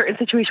was like a certain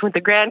situation with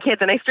the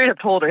grandkids, and I straight up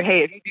told her,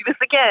 hey, if you do this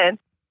again,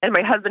 and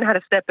my husband had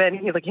to step in, and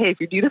he's like, hey, if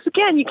you do this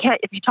again, you can't,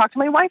 if you talk to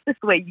my wife this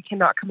way, you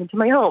cannot come into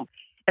my home.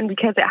 And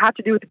because it had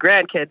to do with the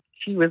grandkids,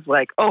 she was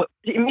like, oh,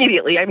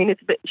 immediately. I mean,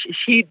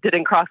 she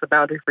didn't cross the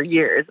boundary for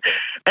years.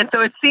 And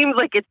so it seems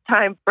like it's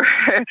time for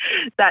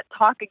that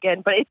talk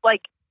again. But it's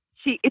like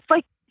she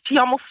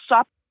almost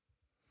stopped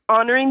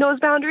honoring those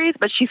boundaries,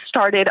 but she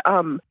started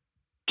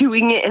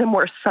doing it in a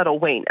more subtle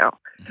way now.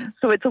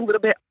 So it's a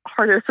little bit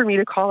harder for me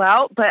to call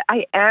out, but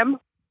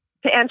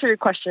to answer your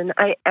question,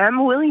 I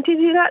am willing to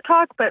do that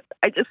talk, but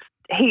I just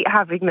hate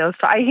having those.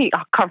 So I hate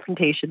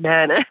confrontation,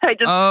 man.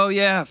 Oh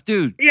yeah,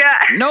 dude. Yeah.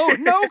 No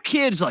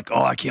kids like,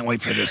 oh, I can't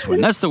wait for this one.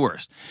 That's the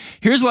worst.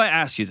 Here's why I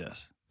ask you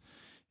this.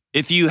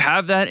 If you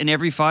have that and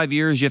every 5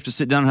 years you have to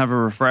sit down and have a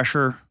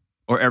refresher,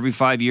 or every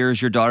 5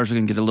 years your daughters are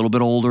going to get a little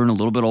bit older and a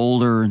little bit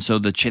older, and so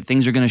the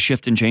things are going to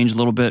shift and change a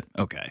little bit,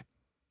 okay.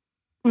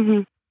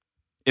 Mm-hmm.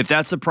 If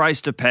that's the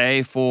price to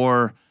pay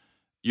for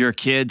your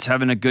kids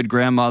having a good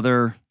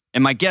grandmother,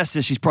 and my guess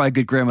is she's probably a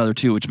good grandmother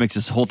too, which makes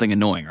this whole thing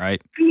annoying,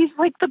 right? She's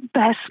like the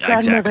best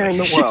grandmother in the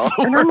world. She's the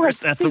and I'm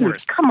worst. like, That's the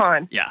worst. Come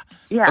on. Yeah.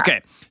 Yeah.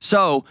 Okay.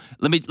 So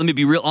let me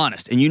be real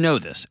honest, and you know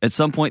this. At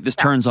some point, this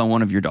turns on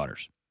one of your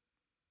daughters.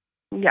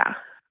 Yeah.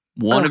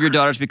 One of your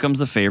daughters becomes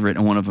the favorite,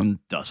 and one of them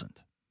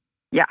doesn't.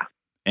 Yeah.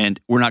 And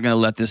we're not going to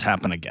let this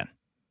happen again.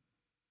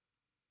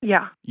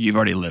 Yeah. You've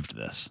already lived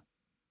this.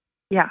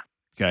 Yeah.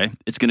 Okay.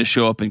 It's going to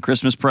show up in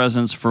Christmas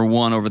presents for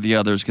one over the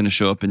other. It's going to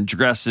show up in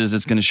dresses.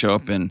 It's going to show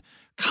up in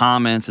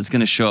comments. It's going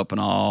to show up in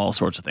all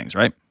sorts of things,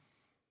 right?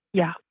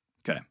 Yeah.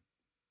 Okay.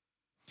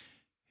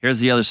 Here's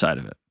the other side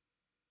of it.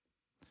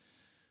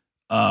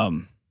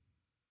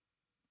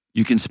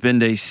 You can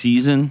spend a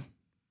season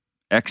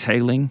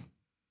exhaling,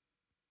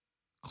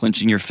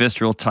 clenching your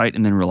fist real tight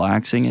and then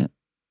relaxing it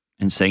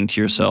and saying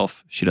to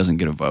yourself, she doesn't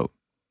get a vote.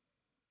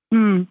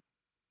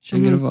 She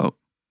doesn't get a vote.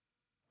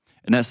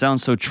 And that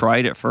sounds so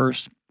trite at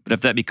first, but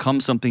if that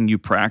becomes something you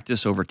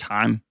practice over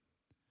time,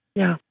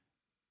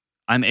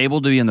 I'm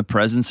able to be in the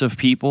presence of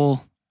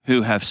people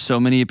who have so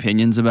many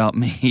opinions about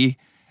me,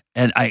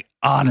 and I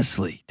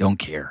honestly don't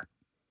care.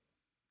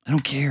 I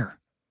don't care.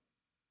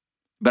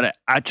 But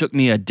it took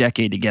me a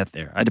decade to get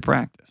there. I had to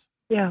practice.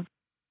 Yeah.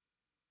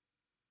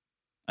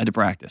 I had to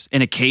practice.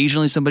 And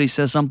occasionally somebody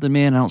says something,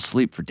 man, I don't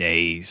sleep for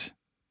days.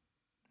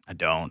 I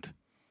don't.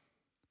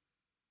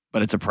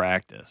 But it's a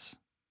practice.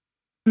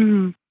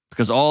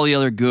 Because all the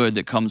other good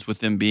that comes with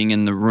them being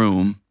in the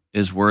room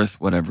is worth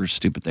whatever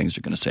stupid things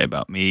they're going to say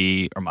about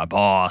me or my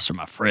boss or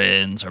my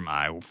friends or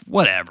my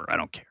whatever. I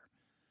don't care.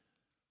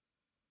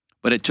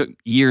 But it took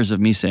years of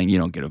me saying, you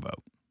don't get a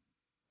vote.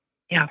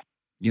 Yeah.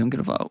 You don't get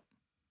a vote.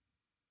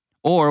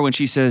 Or when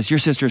she says, your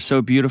sister is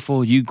so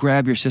beautiful, you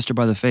grab your sister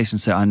by the face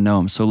and say, I know,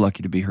 I'm so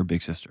lucky to be her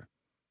big sister.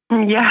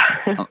 Yeah.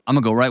 I'm going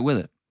to go right with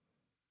it.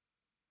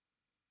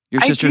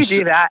 Your I sister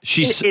do that.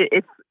 She's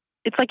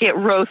it's like it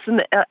roasts,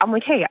 and I'm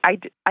like, hey,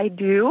 I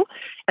do,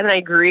 and then I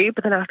agree,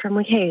 but then after I'm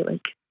like, hey,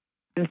 like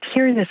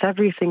hearing this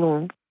every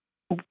single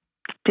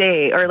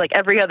day or like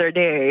every other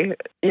day,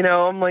 you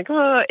know, I'm like,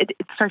 oh, it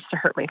starts to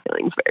hurt my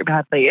feelings very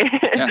badly.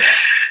 Yeah.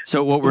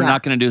 So what we're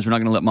not going to do is we're not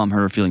going to let mom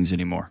hurt her feelings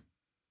anymore.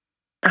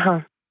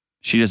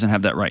 She doesn't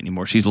have that right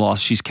anymore. She's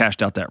lost. She's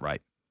cashed out that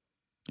right.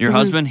 Your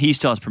husband, he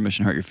still has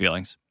permission to hurt your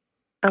feelings.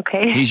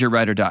 Okay. He's your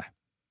ride or die.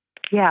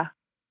 Yeah.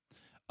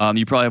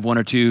 You probably have one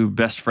or two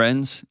best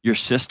friends. Your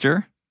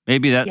sister,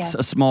 maybe that's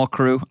a small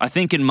crew. I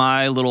think in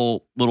my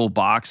little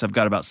box, I've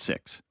got about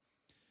 6.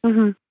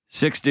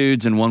 6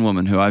 dudes and 1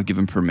 woman who I've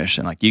given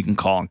permission. Like, you can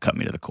call and cut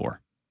me to the core.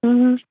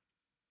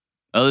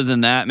 Other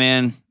than that,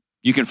 man,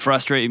 you can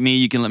frustrate me.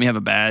 You can let me have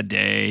a bad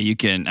day. You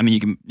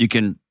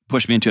can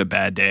push me into a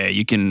bad day.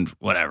 You can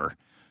whatever,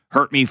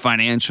 hurt me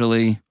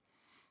financially.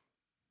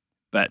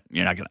 But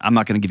I'm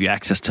not gonna give you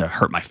access to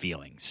hurt my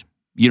feelings.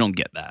 You don't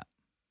get that.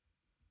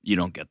 You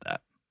don't get that.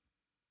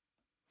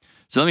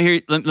 So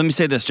let me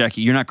say this,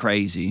 Jackie. You're not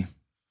crazy.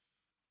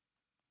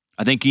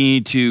 I think you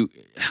need to,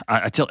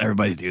 I tell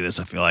everybody to do this,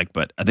 I feel like,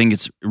 but I think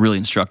it's really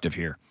instructive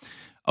here.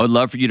 I would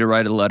love for you to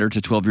write a letter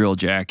to 12-year-old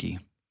Jackie.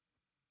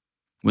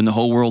 When the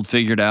whole world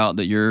figured out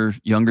that your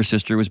younger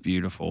sister was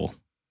beautiful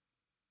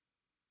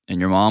and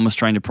your mom was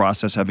trying to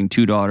process having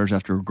 2 daughters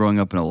after growing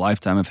up in a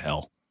lifetime of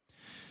hell,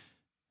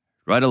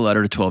 write a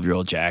letter to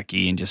 12-year-old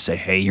Jackie and just say,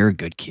 hey, you're a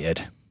good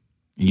kid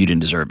and you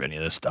didn't deserve any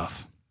of this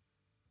stuff.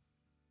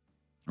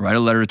 Write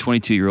a letter to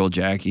 22-year-old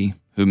Jackie,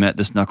 who met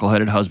this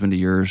knuckleheaded husband of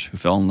yours, who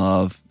fell in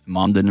love.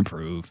 Mom didn't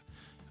approve.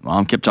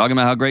 Mom kept talking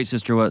about how great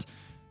sister was.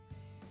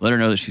 Let her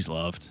know that she's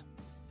loved.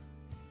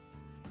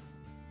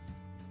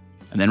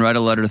 And then write a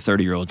letter to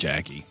 30-year-old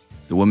Jackie,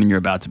 the woman you're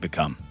about to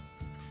become.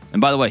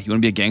 And by the way, you want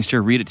to be a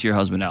gangster? Read it to your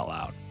husband out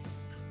loud.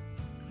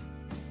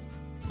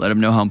 Let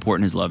him know how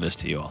important his love is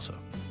to you also.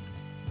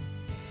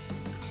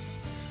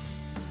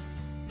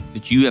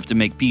 That you have to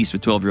make peace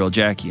with 12-year-old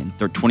Jackie and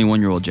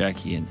 21-year-old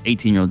Jackie and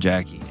 18-year-old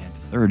Jackie and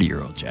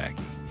 30-year-old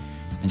Jackie.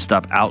 And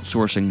stop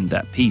outsourcing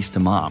that peace to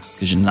mom,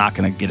 because you're not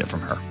going to get it from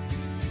her.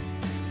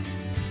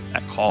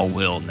 That call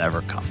will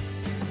never come.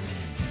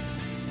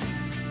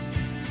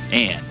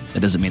 And that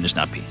doesn't mean there's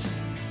not peace.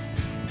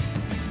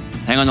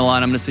 Hang on the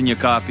line. I'm going to send you a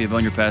copy of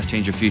Own Your Past,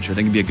 Change Your Future. I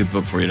think it'd be a good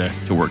book for you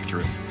to work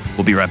through.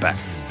 We'll be right back.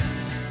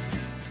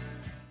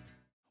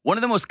 One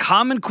of the most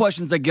common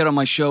questions I get on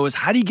my show is,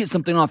 how do you get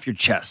something off your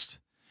chest?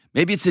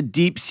 Maybe it's a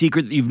deep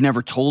secret that you've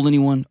never told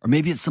anyone, or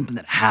maybe it's something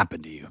that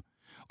happened to you.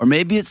 Or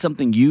maybe it's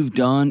something you've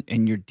done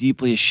and you're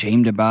deeply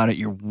ashamed about it.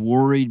 You're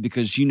worried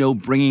because you know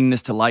bringing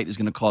this to light is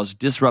going to cause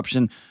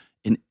disruption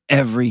in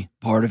every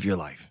part of your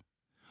life.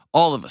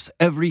 All of us,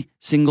 every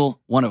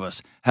single one of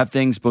us, have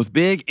things both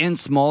big and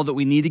small that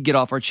we need to get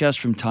off our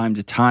chest from time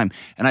to time.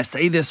 And I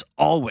say this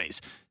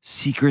always,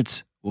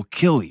 secrets will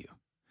kill you.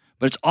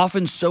 But it's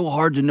often so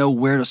hard to know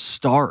where to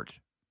start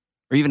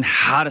or even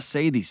how to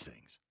say these things.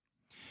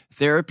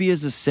 Therapy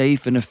is a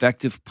safe and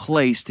effective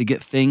place to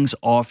get things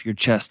off your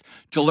chest,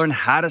 to learn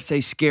how to say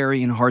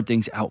scary and hard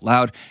things out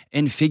loud,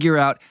 and figure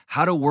out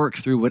how to work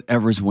through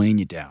whatever's weighing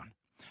you down.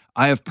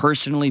 I have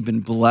personally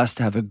been blessed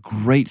to have a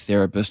great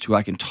therapist who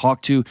I can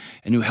talk to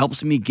and who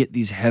helps me get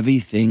these heavy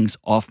things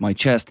off my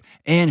chest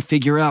and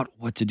figure out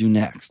what to do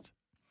next.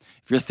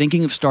 If you're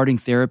thinking of starting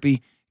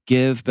therapy,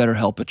 give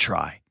BetterHelp a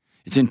try.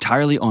 It's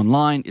entirely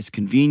online, it's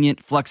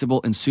convenient, flexible,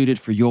 and suited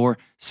for your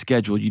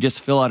schedule. You just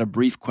fill out a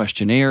brief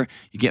questionnaire,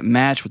 you get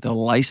matched with a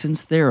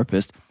licensed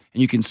therapist,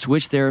 and you can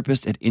switch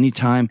therapists at any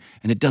time,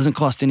 and it doesn't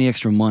cost any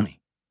extra money.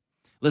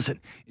 Listen,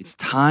 it's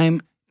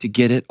time to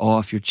get it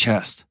off your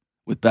chest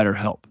with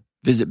BetterHelp.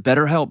 Visit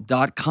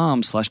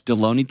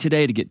BetterHelp.com/Delony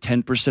today to get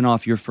 10%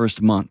 off your first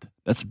month.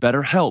 That's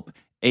BetterHelp,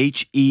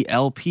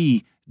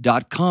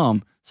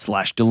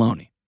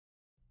 HELP.com/Delony.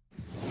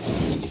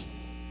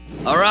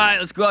 All right,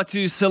 let's go out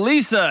to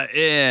Salisa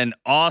in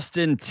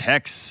Austin,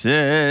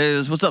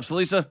 Texas. What's up,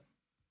 Salisa?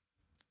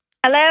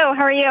 Hello,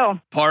 how are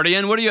you?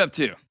 Partying. What are you up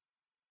to?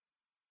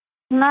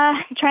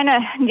 Trying to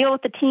deal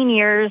with the teen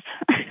years.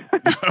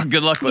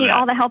 Good luck with Need that.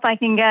 all the help I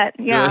can get.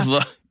 Yeah. Good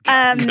luck.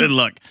 Good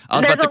luck. I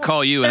was about to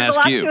call you and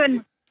ask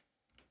you.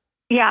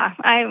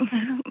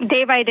 I'm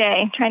day by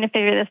day trying to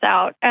figure this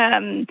out.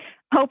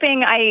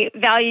 Hoping I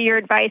value your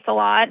advice a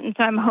lot, and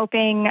so I'm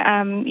hoping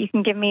you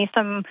can give me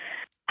some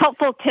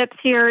helpful tips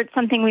here. It's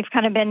something we've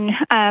kind of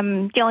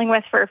been dealing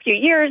with for a few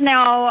years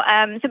now.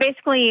 So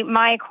basically,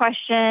 my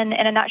question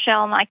in a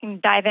nutshell, and I can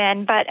dive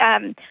in, but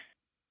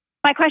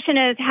my question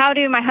is, how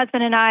do my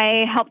husband and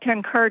I help to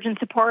encourage and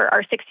support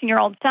our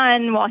 16-year-old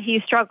son while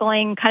he's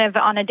struggling kind of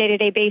on a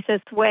day-to-day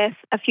basis with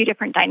a few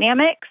different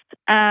dynamics?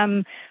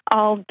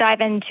 I'll dive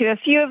into a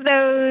few of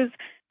those.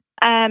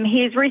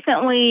 He's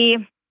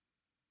recently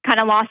kind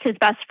of lost his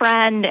best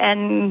friend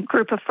and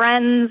group of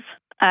friends.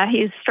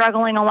 He's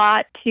struggling a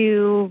lot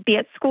to be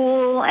at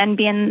school and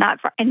be in that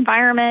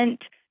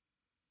environment.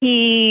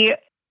 He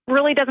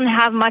really doesn't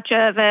have much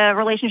of a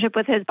relationship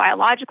with his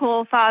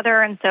biological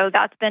father, and so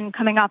that's been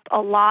coming up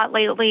a lot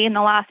lately in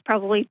the last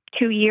probably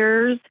 2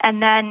 years.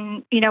 And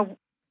then,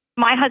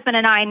 my husband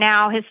and I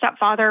now, his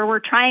stepfather, we're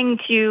trying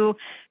to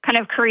kind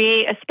of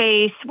create a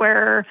space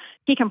where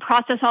he can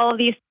process all of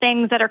these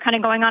things that are kind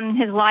of going on in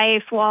his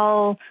life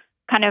while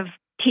kind of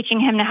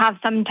teaching him to have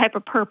some type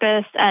of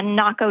purpose and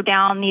not go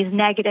down these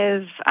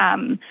negative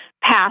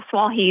paths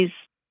while he's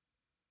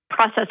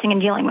processing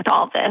and dealing with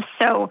all of this.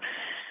 So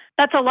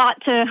that's a lot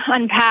to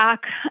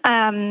unpack,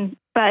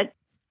 but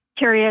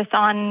curious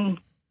on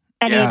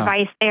any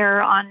advice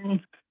there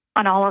on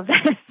all of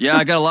this. Yeah,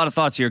 I got a lot of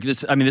thoughts here.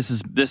 This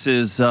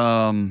is.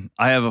 I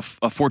have a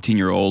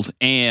 14-year-old,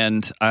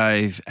 and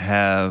this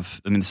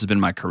has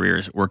been my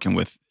career working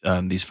with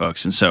these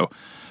folks, and so.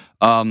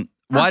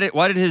 Why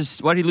did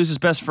he lose his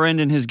best friend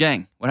in his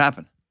gang? What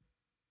happened?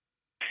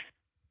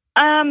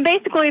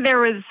 Basically, there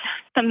was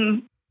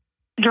some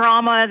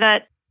drama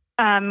that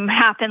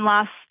happened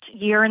last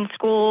year in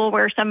school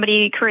where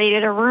somebody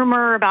created a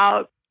rumor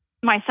about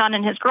my son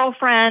and his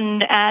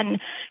girlfriend,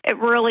 and it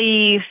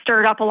really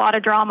stirred up a lot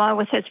of drama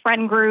with his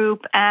friend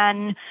group,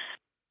 and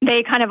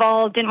they kind of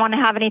all didn't want to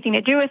have anything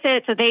to do with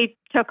it, so they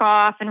took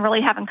off and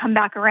really haven't come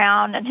back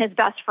around, and his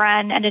best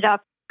friend ended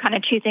up kind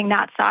of choosing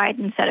that side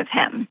instead of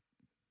him.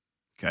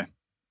 Okay.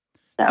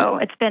 So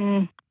it's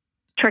been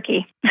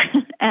tricky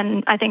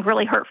and I think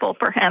really hurtful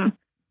for him.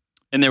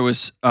 And there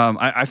was,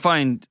 I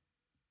find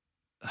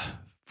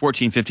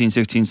 14, 15,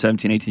 16,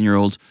 17,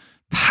 18-year-olds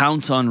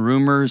pounce on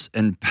rumors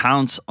and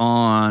pounce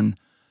on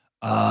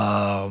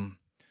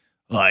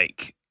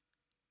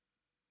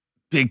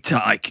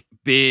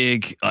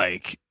big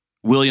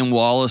William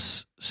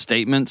Wallace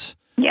statements.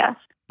 Yes.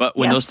 But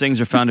when those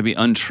things are found to be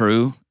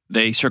untrue,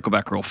 they circle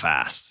back real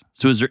fast.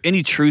 So is there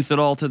any truth at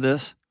all to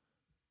this?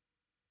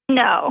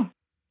 No,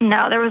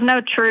 there was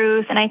no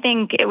truth. And I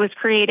think it was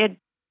created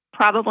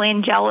probably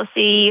in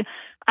jealousy.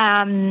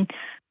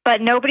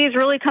 But nobody's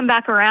really come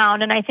back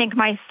around. And I think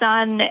my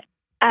son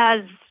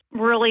has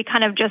really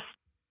kind of just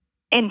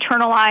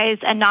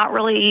internalized and not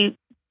really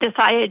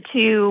decided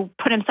to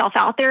put himself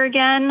out there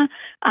again.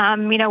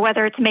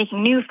 Whether it's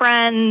making new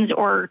friends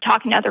or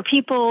talking to other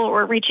people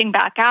or reaching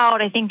back out.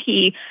 I think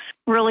he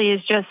really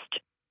is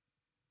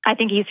I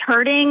think he's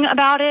hurting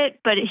about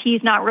it, but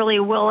he's not really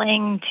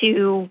willing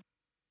to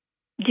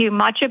do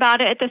much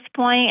about it at this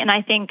point. And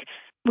I think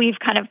we've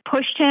kind of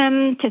pushed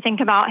him to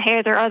think about, hey,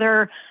 are there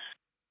other,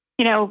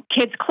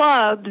 kids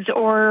clubs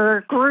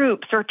or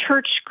groups or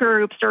church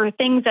groups or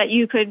things that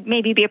you could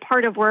maybe be a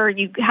part of where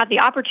you have the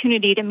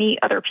opportunity to meet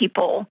other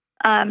people.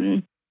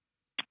 And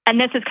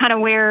this is kind of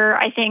where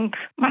I think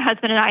my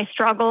husband and I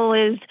struggle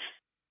is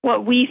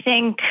what we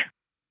think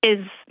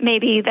is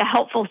maybe the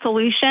helpful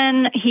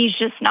solution. He's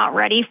just not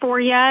ready for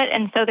yet.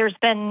 And so there's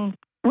been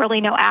really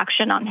no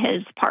action on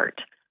his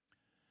part.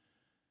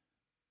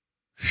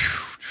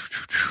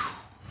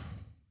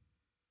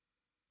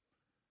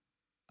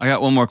 I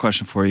got one more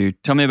question for you.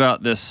 Tell me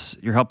about this.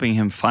 You're helping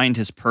him find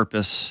his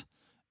purpose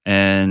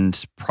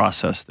and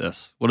process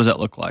this. What does that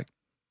look like?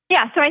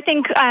 Yeah, so I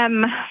think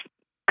kind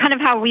of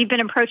how we've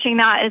been approaching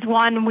that is,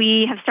 one,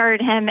 we have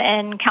started him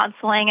in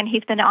counseling, and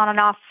he's been on and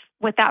off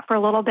with that for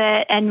a little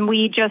bit. And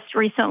we just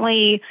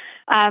recently,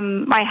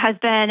 my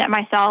husband and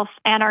myself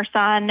and our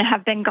son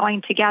have been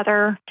going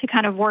together to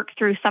kind of work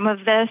through some of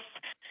this.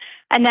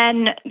 And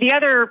then the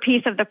other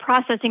piece of the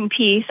processing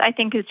piece, I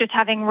think, is just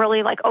having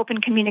really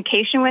open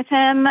communication with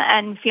him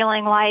and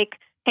feeling like,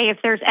 hey, if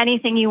there's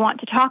anything you want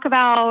to talk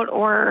about,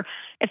 or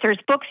if there's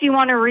books you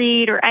want to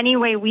read, or any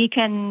way we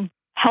can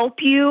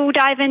help you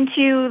dive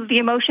into the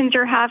emotions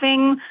you're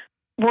having,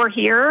 we're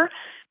here.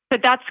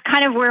 But that's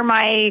kind of where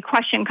my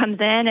question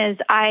comes in, is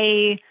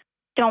I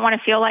don't want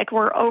to feel like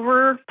we're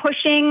over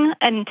pushing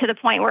and to the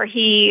point where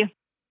he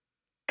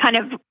kind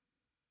of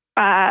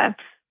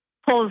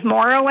pulls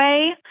more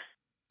away.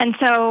 And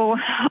so,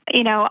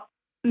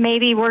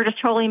 maybe we're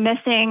just totally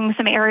missing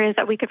some areas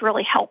that we could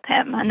really help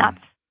him. And that's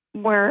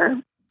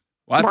where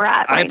Well, we're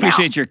at I right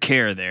appreciate now. your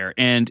care there.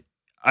 And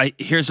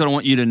here's what I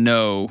want you to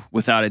know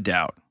without a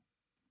doubt.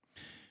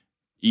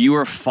 You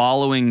are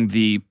following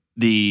the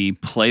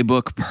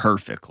playbook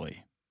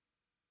perfectly.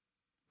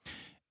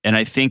 And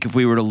I think if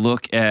we were to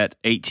look at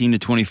 18 to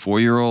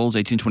 24-year-olds,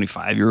 18 to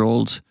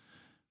 25-year-olds,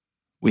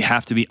 we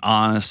have to be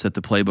honest that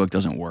the playbook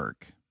doesn't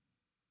work.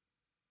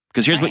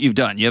 Because here's what you've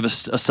done. You have a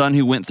son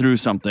who went through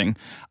something.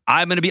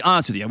 I'm going to be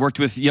honest with you. I've worked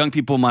with young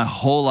people my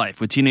whole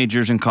life, with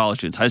teenagers and college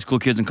students, high school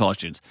kids and college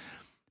students.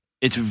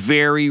 It's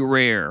very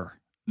rare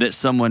that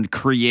someone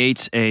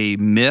creates a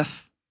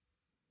myth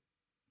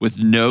with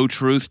no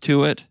truth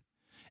to it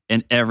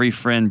and every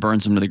friend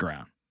burns them to the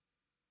ground.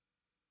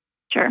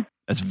 Sure.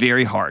 That's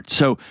very hard.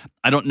 So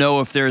I don't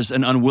know if there's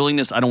an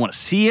unwillingness, I don't want to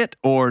see it,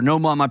 or no,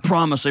 Mom, I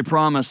promise,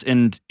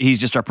 and he's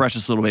just our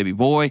precious little baby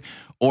boy,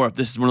 or if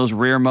this is one of those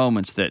rare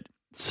moments that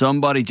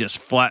somebody just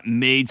flat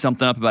made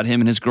something up about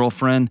him and his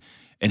girlfriend,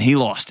 and he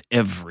lost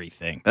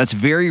everything. That's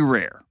very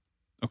rare,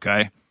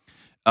 okay?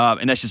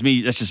 And that's just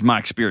me. That's just my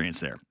experience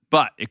there.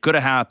 But it could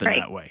have happened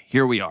that way.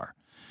 Here we are.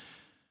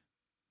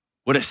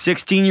 What a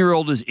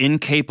 16-year-old is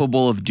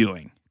incapable of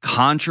doing,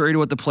 contrary to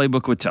what the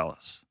playbook would tell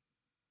us,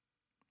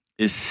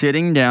 is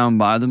sitting down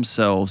by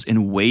themselves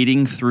and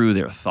wading through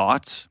their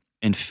thoughts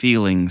and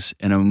feelings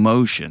and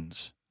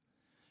emotions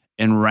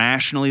and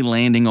rationally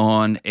landing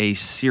on a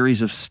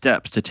series of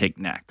steps to take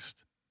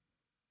next.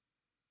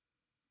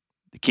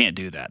 They can't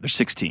do that. They're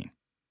 16.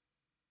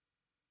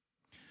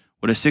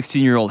 What a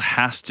 16-year-old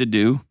has to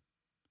do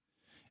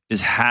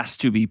is has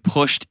to be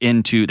pushed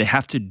into, they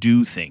have to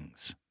do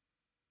things.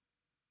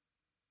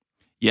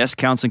 Yes,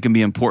 counseling can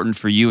be important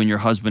for you and your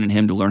husband and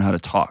him to learn how to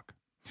talk.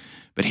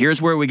 But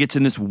here's where we get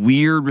in this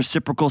weird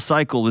reciprocal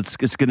cycle that's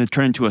going to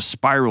turn into a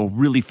spiral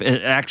really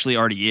it actually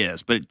already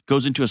is, but it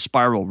goes into a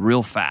spiral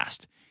real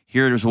fast.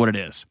 Here is what it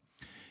is.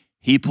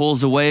 He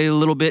pulls away a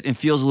little bit and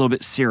feels a little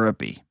bit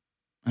syrupy.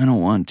 I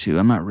don't want to.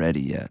 I'm not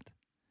ready yet.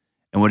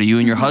 And what do you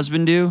and your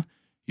husband do?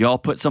 Y'all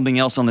put something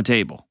else on the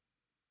table.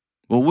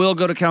 Well, we'll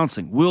go to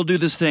counseling. We'll do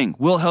this thing.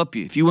 We'll help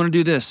you. If you want to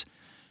do this,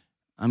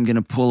 I'm going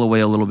to pull away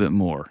a little bit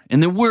more.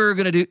 And then we're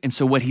going to do, and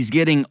so what he's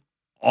getting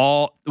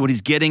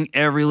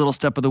every little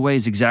step of the way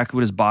is exactly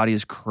what his body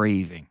is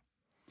craving,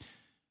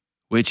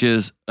 which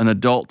is an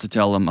adult to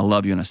tell him, I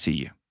love you and I see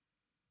you.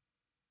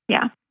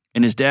 Yeah.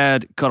 And his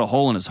dad cut a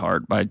hole in his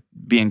heart by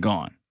being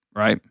gone,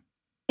 right?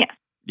 Yeah.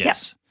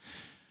 Yes. Yeah.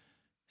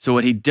 So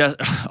what he does,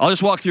 I'll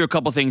just walk through a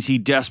couple things he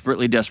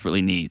desperately,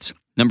 desperately needs.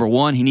 Number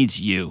one, he needs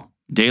you.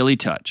 Daily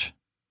touch.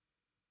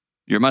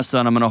 You're my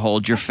son. I'm going to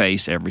hold your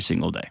face every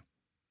single day.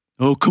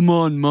 Oh, come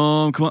on,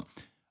 Mom. Come on.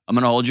 I'm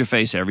going to hold your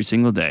face every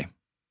single day.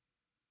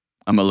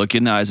 I'm going to look you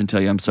in the eyes and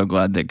tell you I'm so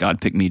glad that God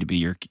picked me to be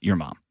your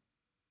mom.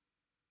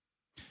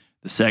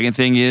 The second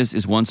thing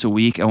is once a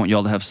week, I want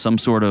y'all to have some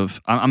sort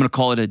of, I'm going to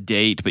call it a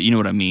date, but you know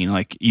what I mean.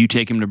 Like you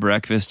take him to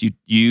breakfast,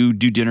 you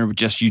do dinner with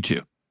just you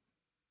two.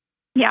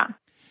 Yeah.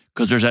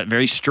 Because there's that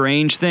very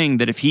strange thing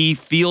that if he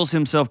feels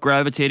himself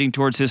gravitating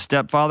towards his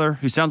stepfather,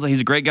 who sounds like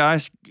he's a great guy,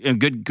 a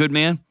good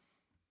man.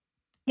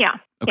 Yeah.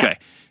 Okay.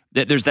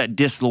 Yeah. There's that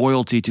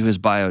disloyalty to his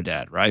bio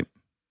dad, right?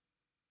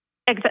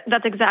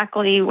 That's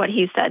exactly what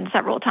he said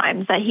several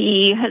times, that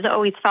he has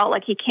always felt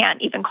like he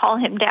can't even call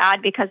him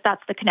dad because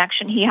that's the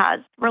connection he has,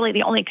 really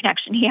the only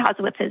connection he has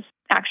with his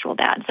actual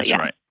dad. So, that's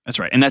right. That's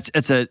right. And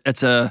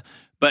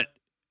but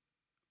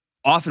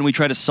often we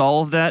try to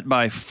solve that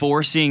by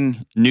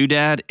forcing new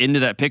dad into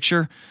that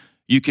picture.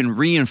 You can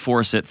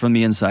reinforce it from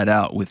the inside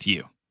out with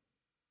you.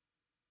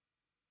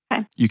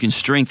 Okay. You can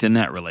strengthen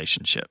that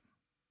relationship.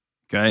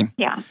 Okay?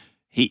 Yeah.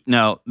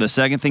 Now, the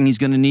second thing he's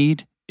going to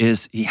need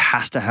is he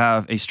has to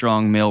have a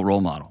strong male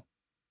role model.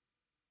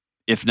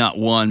 If not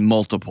one,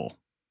 multiple.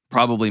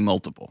 Probably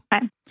multiple.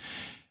 Okay.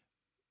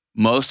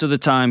 Most of the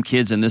time,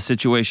 kids in this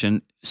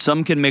situation,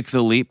 some can make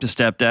the leap to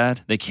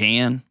stepdad. They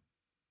can.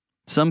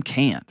 Some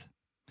can't.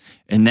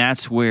 And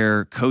that's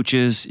where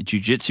coaches,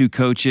 jiu-jitsu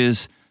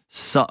coaches,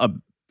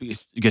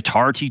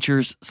 guitar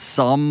teachers,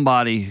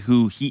 somebody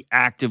who he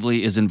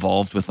actively is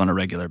involved with on a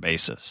regular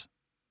basis.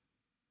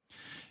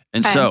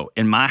 And so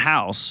in my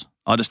house,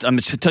 I'm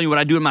just tell you what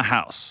I do in my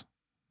house.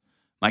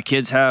 My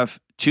kids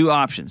have two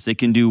options. They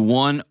can do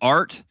one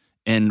art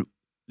and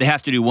they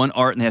have to do one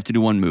art and they have to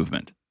do one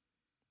movement.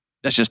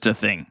 That's just a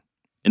thing.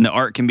 And the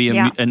art can be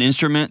an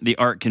instrument. The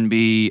art can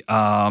be,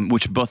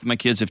 which both of my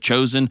kids have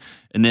chosen.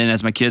 And then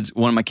as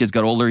one of my kids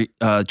got older,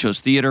 chose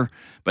theater.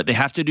 But they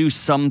have to do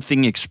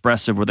something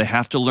expressive where they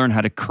have to learn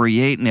how to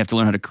create, and they have to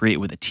learn how to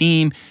create with a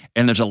team.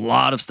 And there's a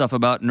lot of stuff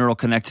about neural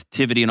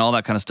connectivity and all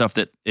that kind of stuff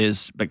that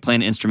is like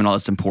playing an instrument, all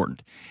that's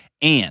important.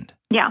 And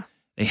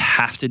they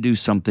have to do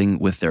something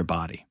with their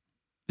body.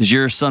 Does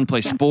your son play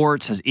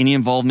sports? Has any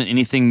involvement,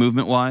 anything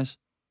movement-wise?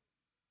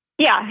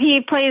 Yeah, he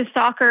plays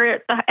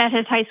soccer at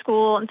his high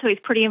school, and so he's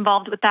pretty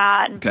involved with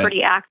that and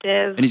pretty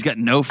active. And he's got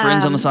no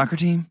friends on the soccer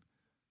team?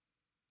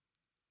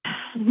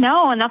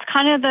 No, and that's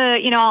kind of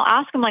I'll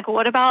ask him, like,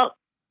 what about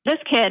this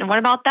kid? And what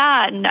about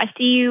that? And I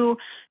see you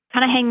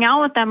kind of hanging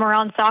out with them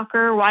around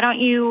soccer. Why don't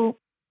you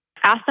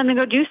ask them to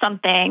go do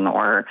something,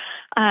 or,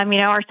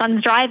 our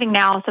son's driving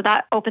now, so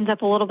that opens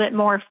up a little bit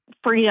more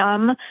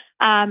freedom.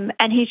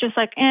 And he's just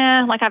like,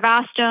 I've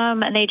asked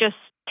them and they just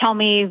tell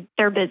me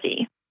they're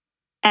busy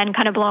and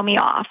kind of blow me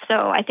off. So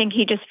I think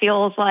he just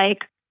feels like,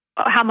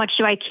 how much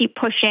do I keep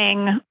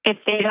pushing if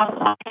they don't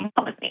want to hang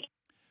out with me?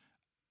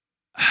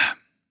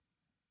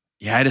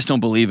 Yeah, I just don't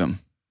believe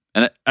him.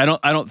 And I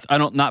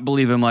don't not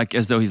believe him like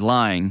as though he's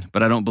lying,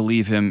 but I don't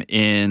believe him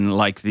in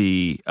like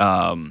the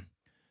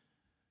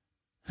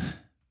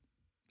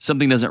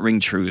something doesn't ring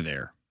true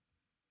there.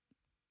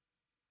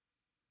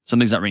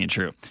 Something's not ringing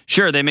true.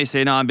 Sure, they may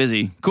say, "No, I'm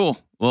busy." Cool.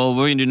 Well,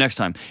 what are you gonna do next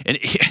time? And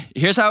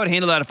here's how I would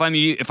handle that if I'm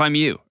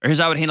you. Or here's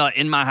how I would handle it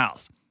in my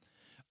house.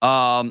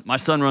 My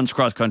son runs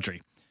cross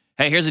country.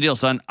 Hey, here's the deal,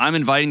 son. I'm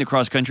inviting the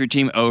cross country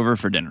team over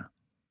for dinner.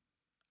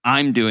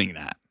 I'm doing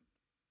that.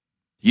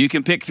 You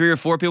can pick 3 or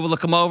 4 people to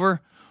come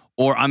over,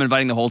 or I'm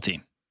inviting the whole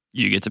team.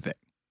 You get to pick.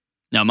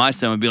 Now, my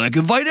son would be like,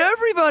 invite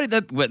everybody.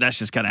 That's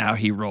just kind of how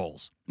he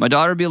rolls. My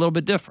daughter would be a little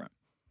bit different.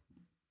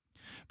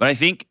 But I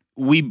think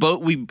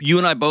you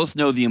and I both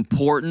know the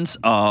importance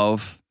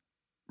of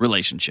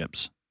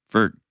relationships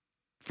for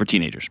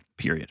teenagers,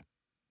 period.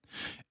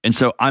 And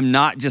so I'm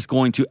not just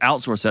going to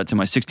outsource that to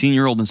my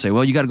 16-year-old and say,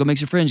 well, you got to go make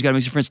some friends. You got to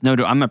make some friends. No,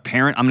 I'm a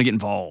parent. I'm going to get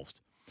involved.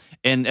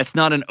 And it's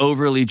not an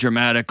overly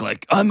dramatic,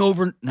 like, I'm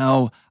over.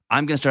 No,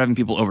 I'm going to start having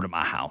people over to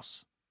my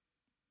house.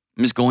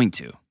 I'm just going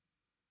to.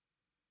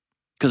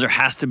 Because there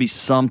has to be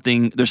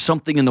something. There's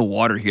something in the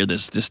water here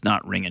that's just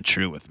not ringing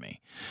true with me.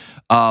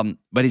 But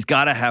he's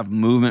got to have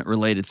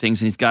movement-related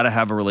things, and he's got to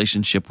have a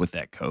relationship with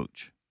that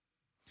coach.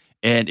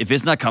 And if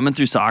it's not coming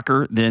through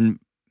soccer, then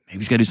maybe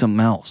he's got to do something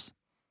else.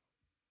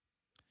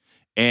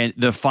 And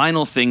the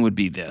final thing would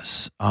be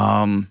this.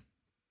 And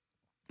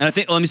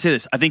let me say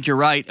this. I think you're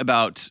right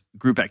about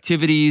group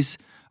activities.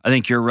 I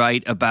think you're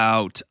right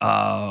about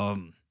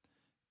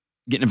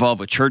getting involved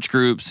with church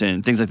groups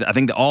and things like that. I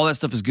think that all that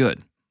stuff is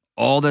good.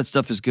 All that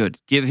stuff is good.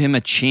 Give him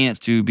a chance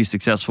to be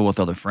successful with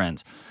other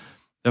friends.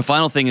 The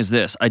final thing is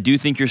this. I do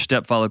think your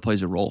stepfather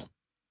plays a role.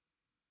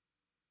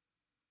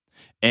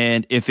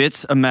 And if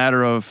it's a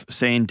matter of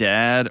saying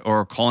dad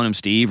or calling him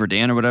Steve or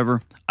Dan or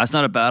whatever, that's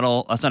not a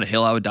battle. That's not a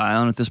hill I would die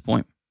on at this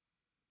point.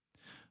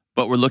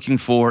 What we're looking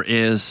for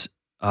is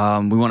we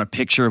want a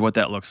picture of what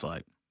that looks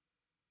like,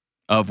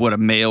 of what a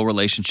male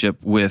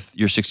relationship with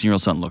your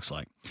 16-year-old son looks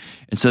like.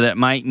 And so that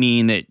might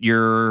mean that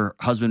your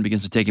husband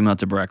begins to take him out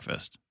to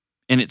breakfast.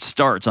 And it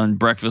starts on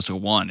breakfast of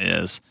 1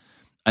 is,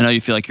 I know you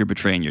feel like you're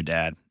betraying your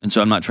dad. And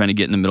so I'm not trying to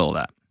get in the middle of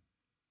that.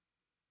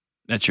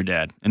 That's your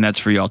dad. And that's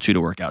for y'all two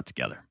to work out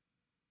together.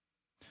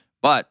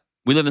 But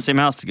we live in the same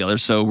house together,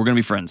 so we're going to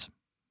be friends.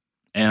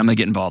 And I'm going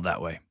to get involved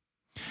that way.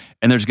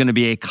 And there's going to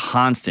be a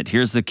constant,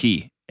 here's the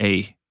key,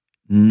 a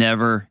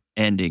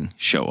never-ending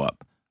show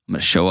up. I'm going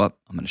to show up,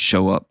 I'm going to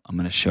show up, I'm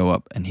going to show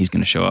up, and he's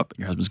going to show up.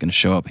 Your husband's going to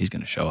show up, he's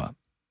going to show up.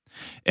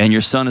 And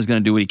your son is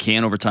going to do what he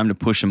can over time to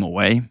push him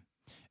away,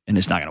 and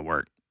it's not going to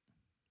work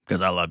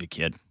because I love you,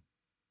 kid.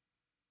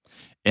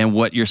 And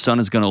what your son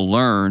is going to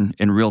learn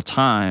in real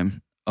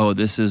time, oh,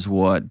 this is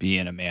what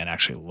being a man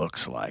actually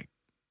looks like.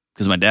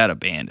 Because my dad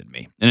abandoned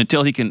me. And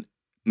until he can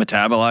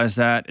metabolize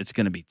that, it's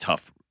going to be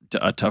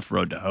a tough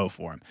road to hoe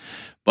for him.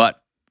 But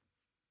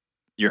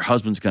your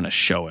husband's going to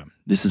show him.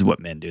 This is what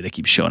men do. They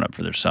keep showing up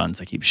for their sons.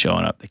 They keep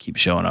showing up. They keep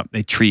showing up.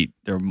 They treat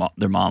their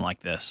mom like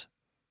this.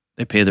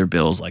 They pay their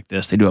bills like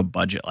this. They do a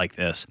budget like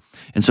this.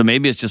 And so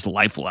maybe it's just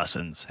life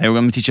lessons. Hey, we're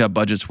going to teach you how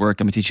budgets work.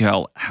 I'm going to teach you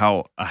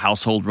how a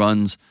household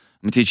runs.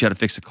 I'm going to teach you how to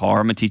fix a car.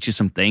 I'm going to teach you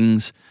some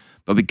things.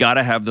 But we got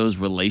to have those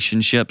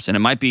relationships. And it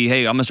might be,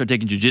 hey, I'm going to start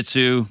taking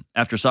jiu-jitsu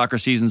after soccer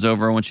season's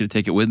over. I want you to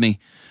take it with me.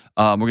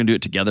 We're going to do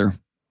it together.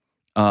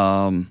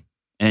 And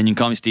you can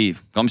call me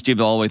Steve. Call me Steve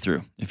all the way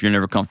through. If you're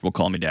never comfortable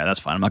calling me dad, that's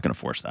fine. I'm not going to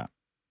force that.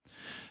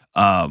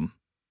 And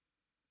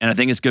I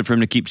think it's good for him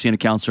to keep seeing a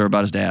counselor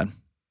about his dad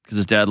because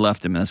his dad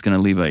left him, and that's going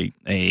to leave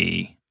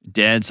a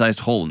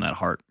dad-sized hole in that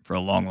heart for a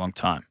long, long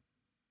time.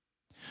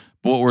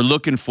 But what we're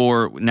looking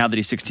for now that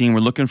he's 16, we're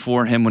looking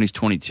for him when he's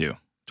 22,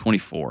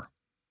 24.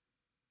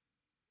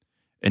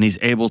 And he's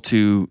able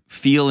to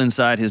feel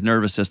inside his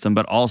nervous system,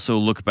 but also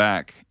look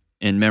back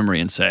in memory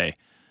and say,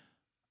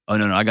 oh,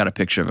 no, I got a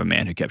picture of a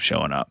man who kept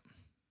showing up.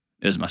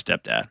 It was my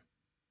stepdad.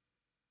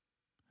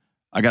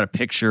 I got a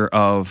picture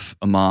of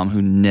a mom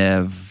who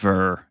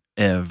never,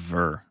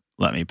 ever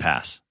let me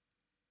pass.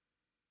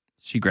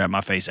 She grabbed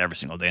my face every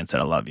single day and said,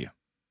 I love you.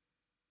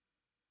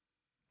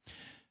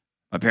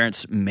 My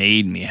parents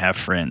made me have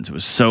friends. It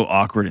was so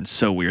awkward and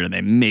so weird, and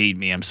they made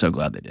me. I'm so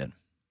glad they did.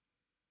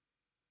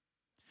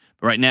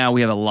 Right now,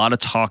 we have a lot of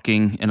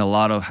talking and a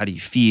lot of how do you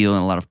feel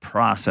and a lot of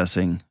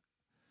processing.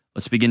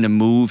 Let's begin to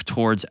move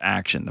towards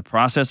action. The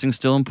processing is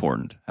still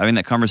important. Having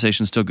that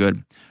conversation is still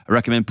good. I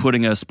recommend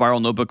putting a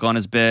spiral notebook on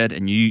his bed,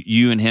 and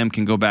you and him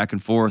can go back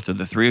and forth, or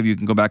the three of you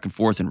can go back and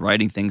forth and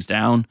writing things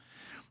down.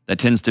 That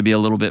tends to be a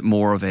little bit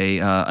more of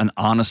an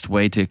honest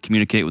way to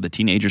communicate with a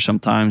teenager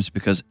sometimes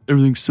because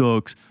everything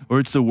sucks, or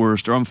it's the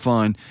worst, or I'm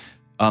fine.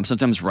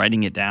 Sometimes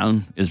writing it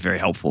down is very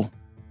helpful.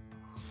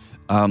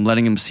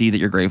 Letting him see that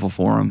you're grateful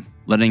for him.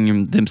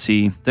 letting them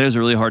see that it was a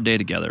really hard day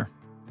together.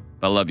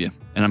 I love you,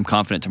 and I'm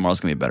confident tomorrow's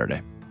going to be a better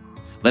day.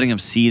 Letting them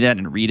see that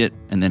and read it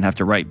and then have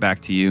to write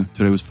back to you,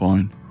 today was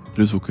fine,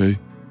 today's okay.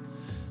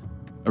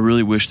 I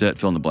really wish that,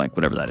 fill in the blank,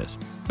 whatever that is.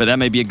 But that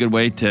may be a good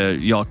way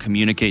to y'all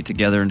communicate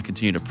together and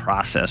continue to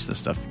process this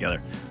stuff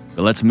together.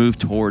 But let's move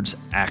towards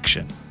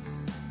action.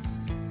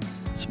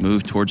 Let's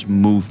move towards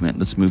movement.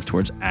 Let's move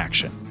towards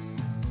action.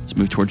 Let's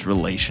move towards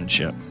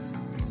relationship.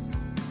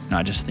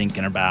 Not just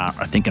thinking about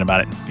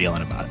it and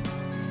feeling about it.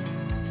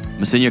 I'm going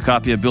to send you a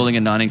copy of Building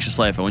a Non-Anxious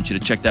Life. I want you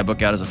to check that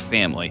book out as a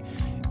family.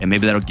 And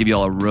maybe that'll give you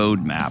all a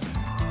roadmap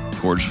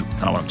towards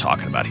kind of what I'm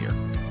talking about here.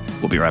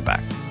 We'll be right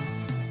back.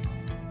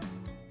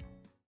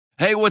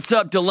 Hey, what's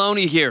up?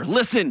 Deloney here.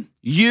 Listen,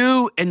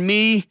 you and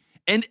me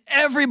and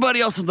everybody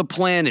else on the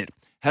planet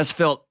has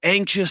felt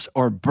anxious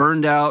or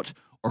burned out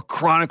or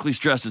chronically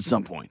stressed at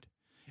some point.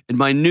 In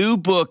my new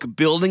book,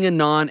 Building a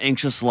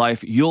Non-Anxious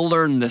Life, you'll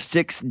learn the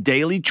 6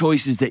 daily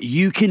choices that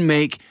you can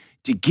make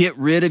to get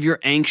rid of your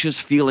anxious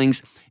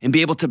feelings and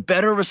be able to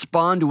better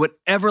respond to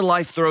whatever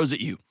life throws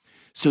at you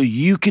so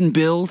you can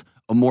build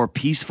a more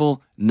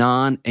peaceful,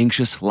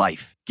 non-anxious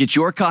life. Get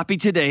your copy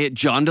today at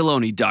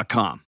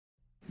johndeloney.com.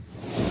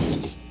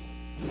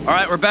 All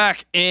right, we're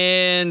back,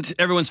 and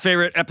everyone's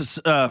favorite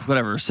episode,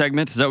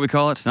 segment. Is that what we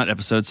call it? It's not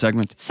episode,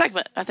 segment.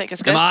 Segment, I think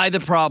it's good. Am I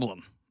the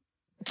problem?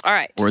 All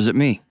right. Or is it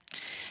me?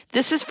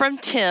 This is from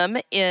Tim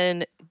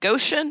in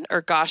Goshen,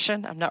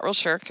 I'm not real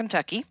sure,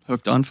 Kentucky.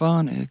 Hooked on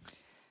phonics.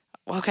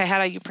 Okay, how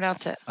do you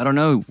pronounce it? I don't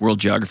know. World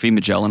Geography,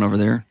 Magellan over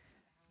there.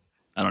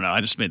 I don't know.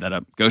 I just made that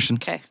up. Goshen.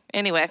 Okay,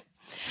 anyway.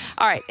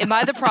 All right, am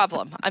I the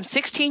problem? I'm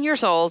 16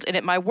 years old, and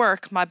at my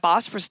work, my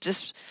boss was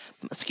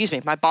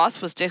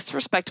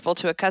disrespectful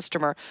to a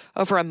customer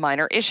over a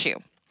minor issue.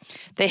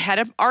 They had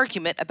an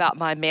argument about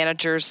my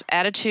manager's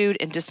attitude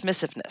and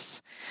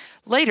dismissiveness.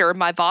 Later,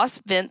 my boss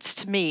vents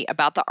to me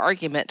about the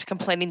argument,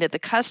 complaining that the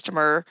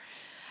customer,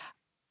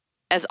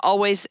 as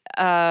always,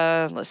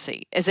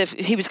 as if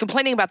he was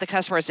complaining about the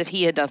customer as if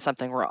he had done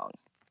something wrong.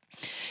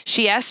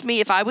 She asked me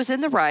if I was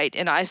in the right,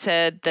 and I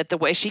said that the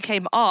way she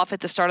came off at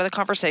the start of the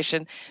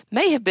conversation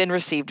may have been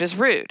received as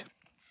rude.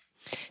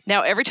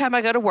 Now, every time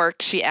I go to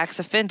work, she acts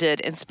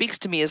offended and speaks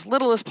to me as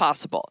little as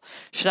possible.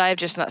 Should I have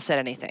just not said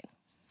anything?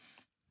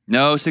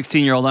 No,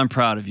 16-year-old, I'm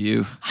proud of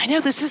you. I know,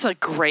 this is a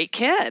great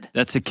kid.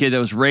 That's a kid that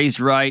was raised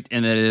right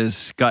and that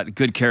has got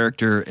good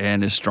character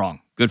and is strong.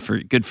 Good for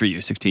you,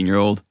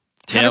 16-year-old.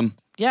 Tim.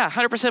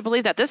 100%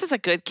 believe that. This is a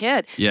good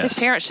kid. Yes. His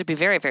parents should be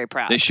very, very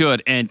proud. They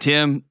should. And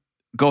Tim,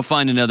 go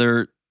find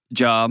another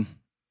job.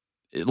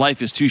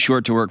 Life is too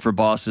short to work for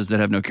bosses that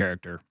have no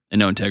character and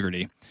no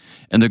integrity.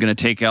 And they're going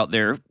to take out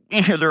their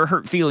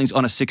hurt feelings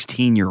on a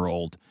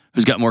 16-year-old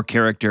who's got more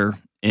character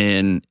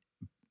in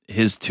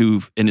his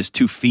 2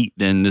 feet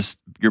than this.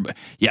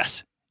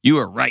 Yes, you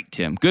are right,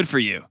 Tim. Good for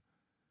you.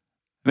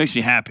 It makes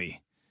me happy.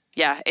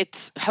 Yeah,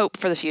 it's hope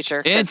for the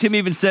future. And Tim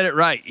even said it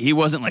right. He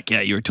wasn't like,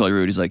 yeah, you were totally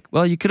rude. He's like,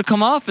 well, you could have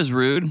come off as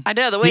rude. I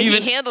know. The way he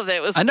handled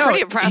it was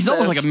pretty impressive. He's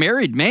almost like a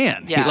married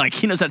man. Yeah.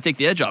 He knows how to take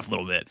the edge off a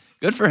little bit.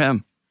 Good for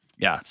him.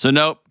 Yeah. So,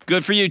 no,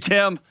 good for you,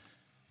 Tim.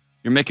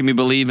 You're making me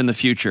believe in the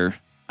future.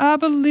 I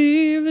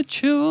believe the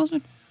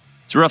children.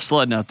 It's rough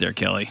sledding out there,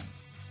 Kelly.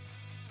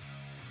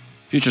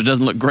 Future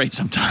doesn't look great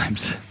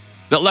sometimes.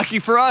 But lucky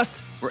for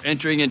us, we're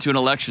entering into an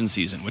election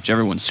season, which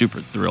everyone's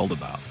super thrilled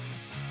about.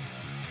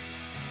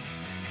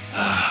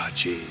 Oh,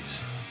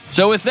 jeez.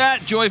 So with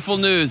that joyful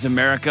news,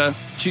 America,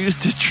 choose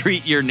to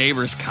treat your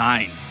neighbors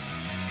kind.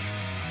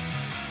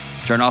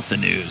 Turn off the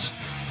news.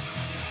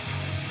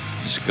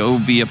 Just go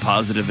be a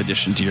positive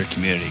addition to your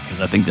community, because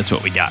I think that's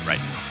what we got right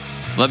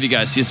now. Love you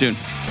guys. See you soon.